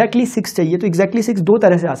 जब एग्जैक्टली 6 चाहिए, तो एग्जैक्टली 6 दो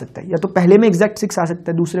तरह से आ सकता है, या तो पहले में एग्जैक्ट 6 आ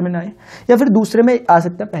सकता है दूसरे में ना आए, या फिर दूसरे में आ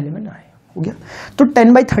सकता है पहले में ना आए, हो गया। तो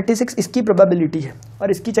 10/36 इसकी प्रोबेबिलिटी है।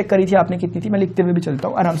 और इसकी चेक करी थी आपने कितनी थी, मैं लिखते हुए भी चलता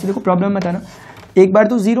हूँ आराम से। देखो प्रॉब्लम मत आना, एक बार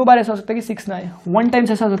तो 0 बार ऐसा हो सकता है कि 6 ना आए, 1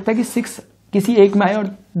 टाइम्स ऐसा हो सकता है कि 6 किसी एक में आए और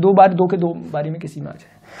 2 बार 2 के 2 बारी में किसी में आ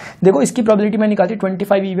जाए। देखो इसकी प्रोबेबिलिटी मैं निकालती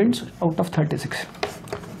 25 इवेंट्स आउट ऑफ 36।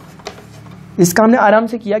 इसका हमने आराम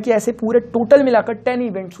से किया कि ऐसे पूरे टोटल मिलाकर 10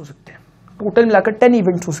 इवेंट्स हो सकते हैं, टोटल मिलाकर 10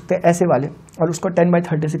 इवेंट्स हो सकते हैं ऐसे वाले, और उसको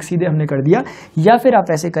 10/36 सीधे हमने कर दिया। या फिर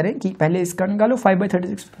आप ऐसे करें कि पहले इसका निकालो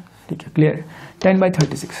 5/36, ठीक है क्लियर है,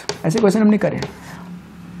 10/36 ऐसे क्वेश्चन हमने करे।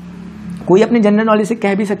 कोई अपने जनरल नॉलेज से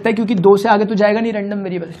कह भी सकता है, क्योंकि 2 से आगे तो जाएगा नहीं रैंडम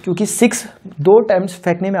वेरिएबल, क्योंकि 6 2 टाइम्स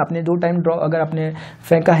फेंकने में, आपने 2 टाइम ड्रॉ अगर आपने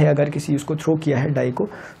फेंका है, अगर किसी उसको थ्रो किया है डाई को,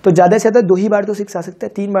 तो ज़्यादा से ज़्यादा 2 ही बार तो 6 आ सकता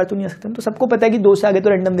है, 3 बार तो नहीं आ सकता। तो सबको पता है कि 2 से आगे तो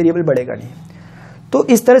रैंडम वेरिएबल बढ़ेगा नहीं। तो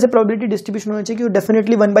इस तरह से प्रोबेबिलिटी डिस्ट्रीब्यूशन होना चाहिए कि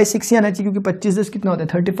डेफिनेटली 1/6 ही आना चाहिए, क्योंकि 25 कितना होता है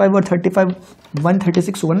 35, और 35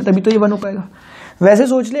 136 होगा ना, तभी तो ये 1 हो पाएगा। वैसे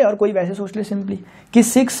सोच ले, और कोई वैसे सोच ले सिंपली कि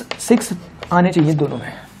 6 आने चाहिए दोनों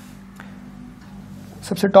में।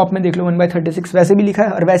 सबसे टॉप में देख लो 1/36 वैसे भी लिखा है,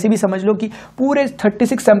 और वैसे भी समझ लो कि पूरे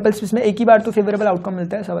 36 सैंपल्स में एक ही बार तो फेवरेबल आउटकम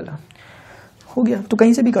मिलता है, ऐसा वाला हो गया, तो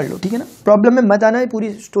कहीं से भी कर लो, ठीक है ना। प्रॉब्लम में मत आना, है पूरी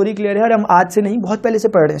स्टोरी क्लियर है और हम आज से नहीं बहुत पहले से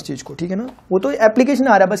पढ़ रहे हैं इस चीज़ को, ठीक है ना। वो तो एप्लीकेशन आ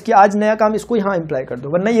रहा है बस कि आज नया काम इसको यहाँ अप्लाई कर दो,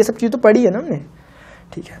 वरना ये सब चीज़ तो पढ़ी है ना हमने,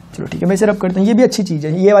 ठीक है। चलो ठीक है, मैं सिर्फ करता हूँ, ये भी अच्छी चीज़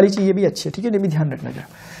है, ये वाली चीज़ ये भी अच्छी है, ठीक है, ये भी ध्यान रखना जरा।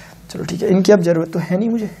 चलो ठीक है, इनकी अब ज़रूरत तो है नहीं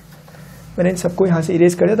मुझे, मैंने इन सबको यहाँ से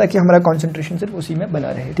इरेज कर दिया ताकि हमारा कॉन्सेंट्रेशन सिर्फ उसी में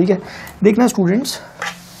बना रहे, ठीक है। देखना स्टूडेंट्स,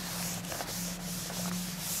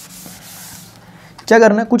 क्या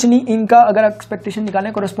करना, कुछ नहीं, इनका अगर एक्सपेक्टेशन निकालना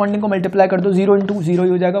है कोरस्पॉन्डिंग को मल्टीप्लाई कर दो, 0 × 0 ही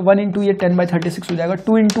हो जाएगा, 1 × ये 10/36 हो जाएगा,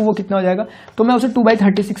 2 × वो कितना हो जाएगा, तो मैं उसे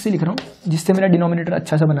 2/36 से लिख रहा हूँ, जिससे मेरा डिनोमिनेटर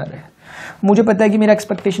अच्छा सा बना रहा है। मुझे पता है कि मेरा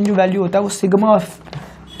एक्सपेक्टेशन जो वैल्यू होता है वो सिग्मा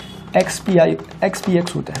ऑफ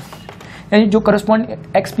एक्स.px होता है, यानी जो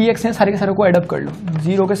करस्पॉन्ड एक्स.px है सारे के सारे को एडअप कर लो,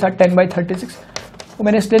 0 के साथ 10/36, वो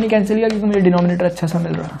मैंने इसलिए नहीं कैंसिल किया क्योंकि मुझे डिनोमिनेटर अच्छा सा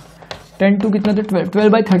मिल रहा है। 10 2 कितना था 12,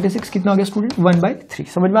 12/36 कितना हो गया स्टूडेंट 1/3,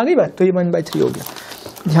 समझ में आ गई बात, तो ये 1/3 हो गया,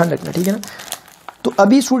 ध्यान रखना, ठीक है ना। तो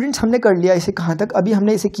अभी स्टूडेंट्स हमने कर लिया इसे कहाँ तक, अभी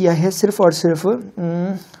हमने इसे किया है सिर्फ और सिर्फ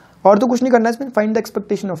और तो कुछ नहीं करना इसमें, find the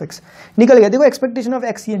expectation of x निकल गया, देखो एक्सपेक्टेशन ऑफ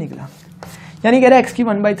एक्स ये निकला, यानी कह रहा है एक्स की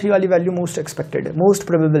 1/3 वाली वैल्यू मोस्ट एक्सपेक्टेड है, मोस्ट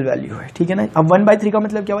प्रोबेबल वैल्यू है, ठीक है ना। अब 1/3 का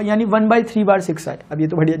मतलब क्या हुआ, यानी 1/3 बार 6 आए, अब ये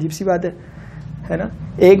तो बड़ी अजीब सी बात है ना।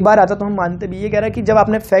 एक बार आता तो हम मानते भी, ये कह रहा है कि जब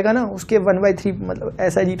आपने फेंका ना उसके 1/3 मतलब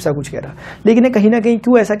ऐसा अजीब सा कुछ कह रहा, लेकिन कहीं ना कहीं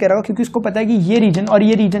क्यों ऐसा कह रहा हो, क्योंकि उसको पता है कि ये रीजन और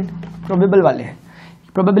ये रीजन प्रोबेबल वाले हैं,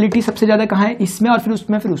 प्रोबेबिलिटी सबसे ज्यादा कहाँ है, इसमें और फिर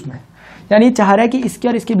उसमें, यानी चाह रहा है कि इसके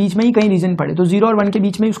और इसके बीच में ही कहीं रीजन पड़े, तो 0 और 1 के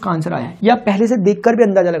बीच में ही उसका आंसर आया है। या पहले से देखकर भी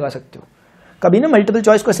अंदाजा लगा सकते हो, कभी ना मल्टीपल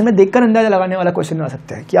चॉइस क्वेश्चन में देखकर अंदाजा लगाने वाला क्वेश्चन आ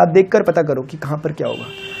सकता है कि आप देखकर पता करो कि कहाँ पर क्या होगा,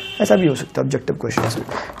 ऐसा भी हो सकता है ऑब्जेक्टिव क्वेश्चन में,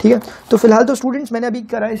 ठीक है। तो फिलहाल तो स्टूडेंट्स मैंने अभी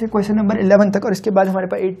करा इसे क्वेश्चन नंबर 11 तक, और इसके बाद हमारे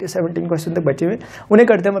पास 8-17 क्वेश्चन तक बचे हुए, उन्हें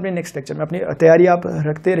करते हैं हम अपने नेक्स्ट लेक्चर में। अपनी तैयारी आप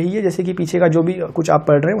रखते रहिए, जैसे कि पीछे का जो भी कुछ आप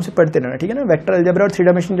पढ़ रहे हैं उसे पढ़ते रहना, ठीक है ना। वेक्टर अलजेब्रा और 3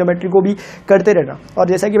 डायमेंशनल ज्योमेट्री को भी करते रहना, और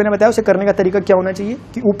जैसा कि मैंने बताया उसे करने का तरीका क्या होना चाहिए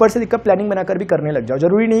कि ऊपर से दिक्कत प्लानिंग बनाकर भी करने लग जाओ,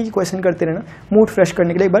 जरूरी नहीं कि क्वेश्चन करते रहना, मूड फ्रेश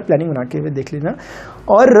करने के लिए एक बार प्लानिंग बना के देख लेना,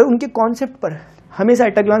 और उनके कॉन्सेप्ट पर हमेशा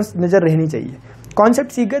एट अ ग्लांस नजर रहनी चाहिए।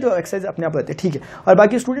 कॉन्सेप्ट सीख गए तो एक्सरसाइज अपने आप होते हैं, ठीक है। और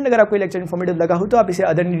बाकी स्टूडेंट अगर आपको लेक्चर इन्फॉर्मेटिव लगा हो तो आप इसे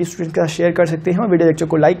अदर नीडी स्टूडेंट्स के साथ शेयर कर सकते हैं और वीडियो लेक्चर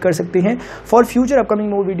को लाइक कर सकते हैं। For future upcoming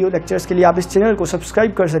more video lectures के लिए आप इस चैनल को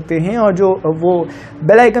सब्सक्राइब कर सकते हैं, और जो वो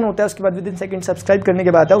बेल आइकन होता है उसके बाद विदिन सेकंड सब्सक्राइब करने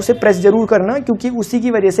के बाद उसे प्रेस जरूर करना, क्योंकि उसी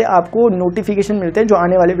की वजह से आपको नोटिफिकेशन मिलते हैं, जो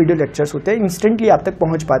आने वाले वीडियो लेक्चर्स होते हैं इंस्टेंटली आप तक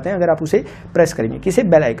पहुंच पाते हैं अगर आप उसे प्रेस करेंगे, किसे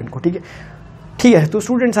बेल आइकन को, ठीक है। ठीक है, तो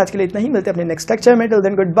स्टूडेंट्स आज के लिए इतना ही, मिलते हैं अपने नेक्स्ट लेक्चर में, till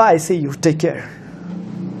then good bye, C you, take care.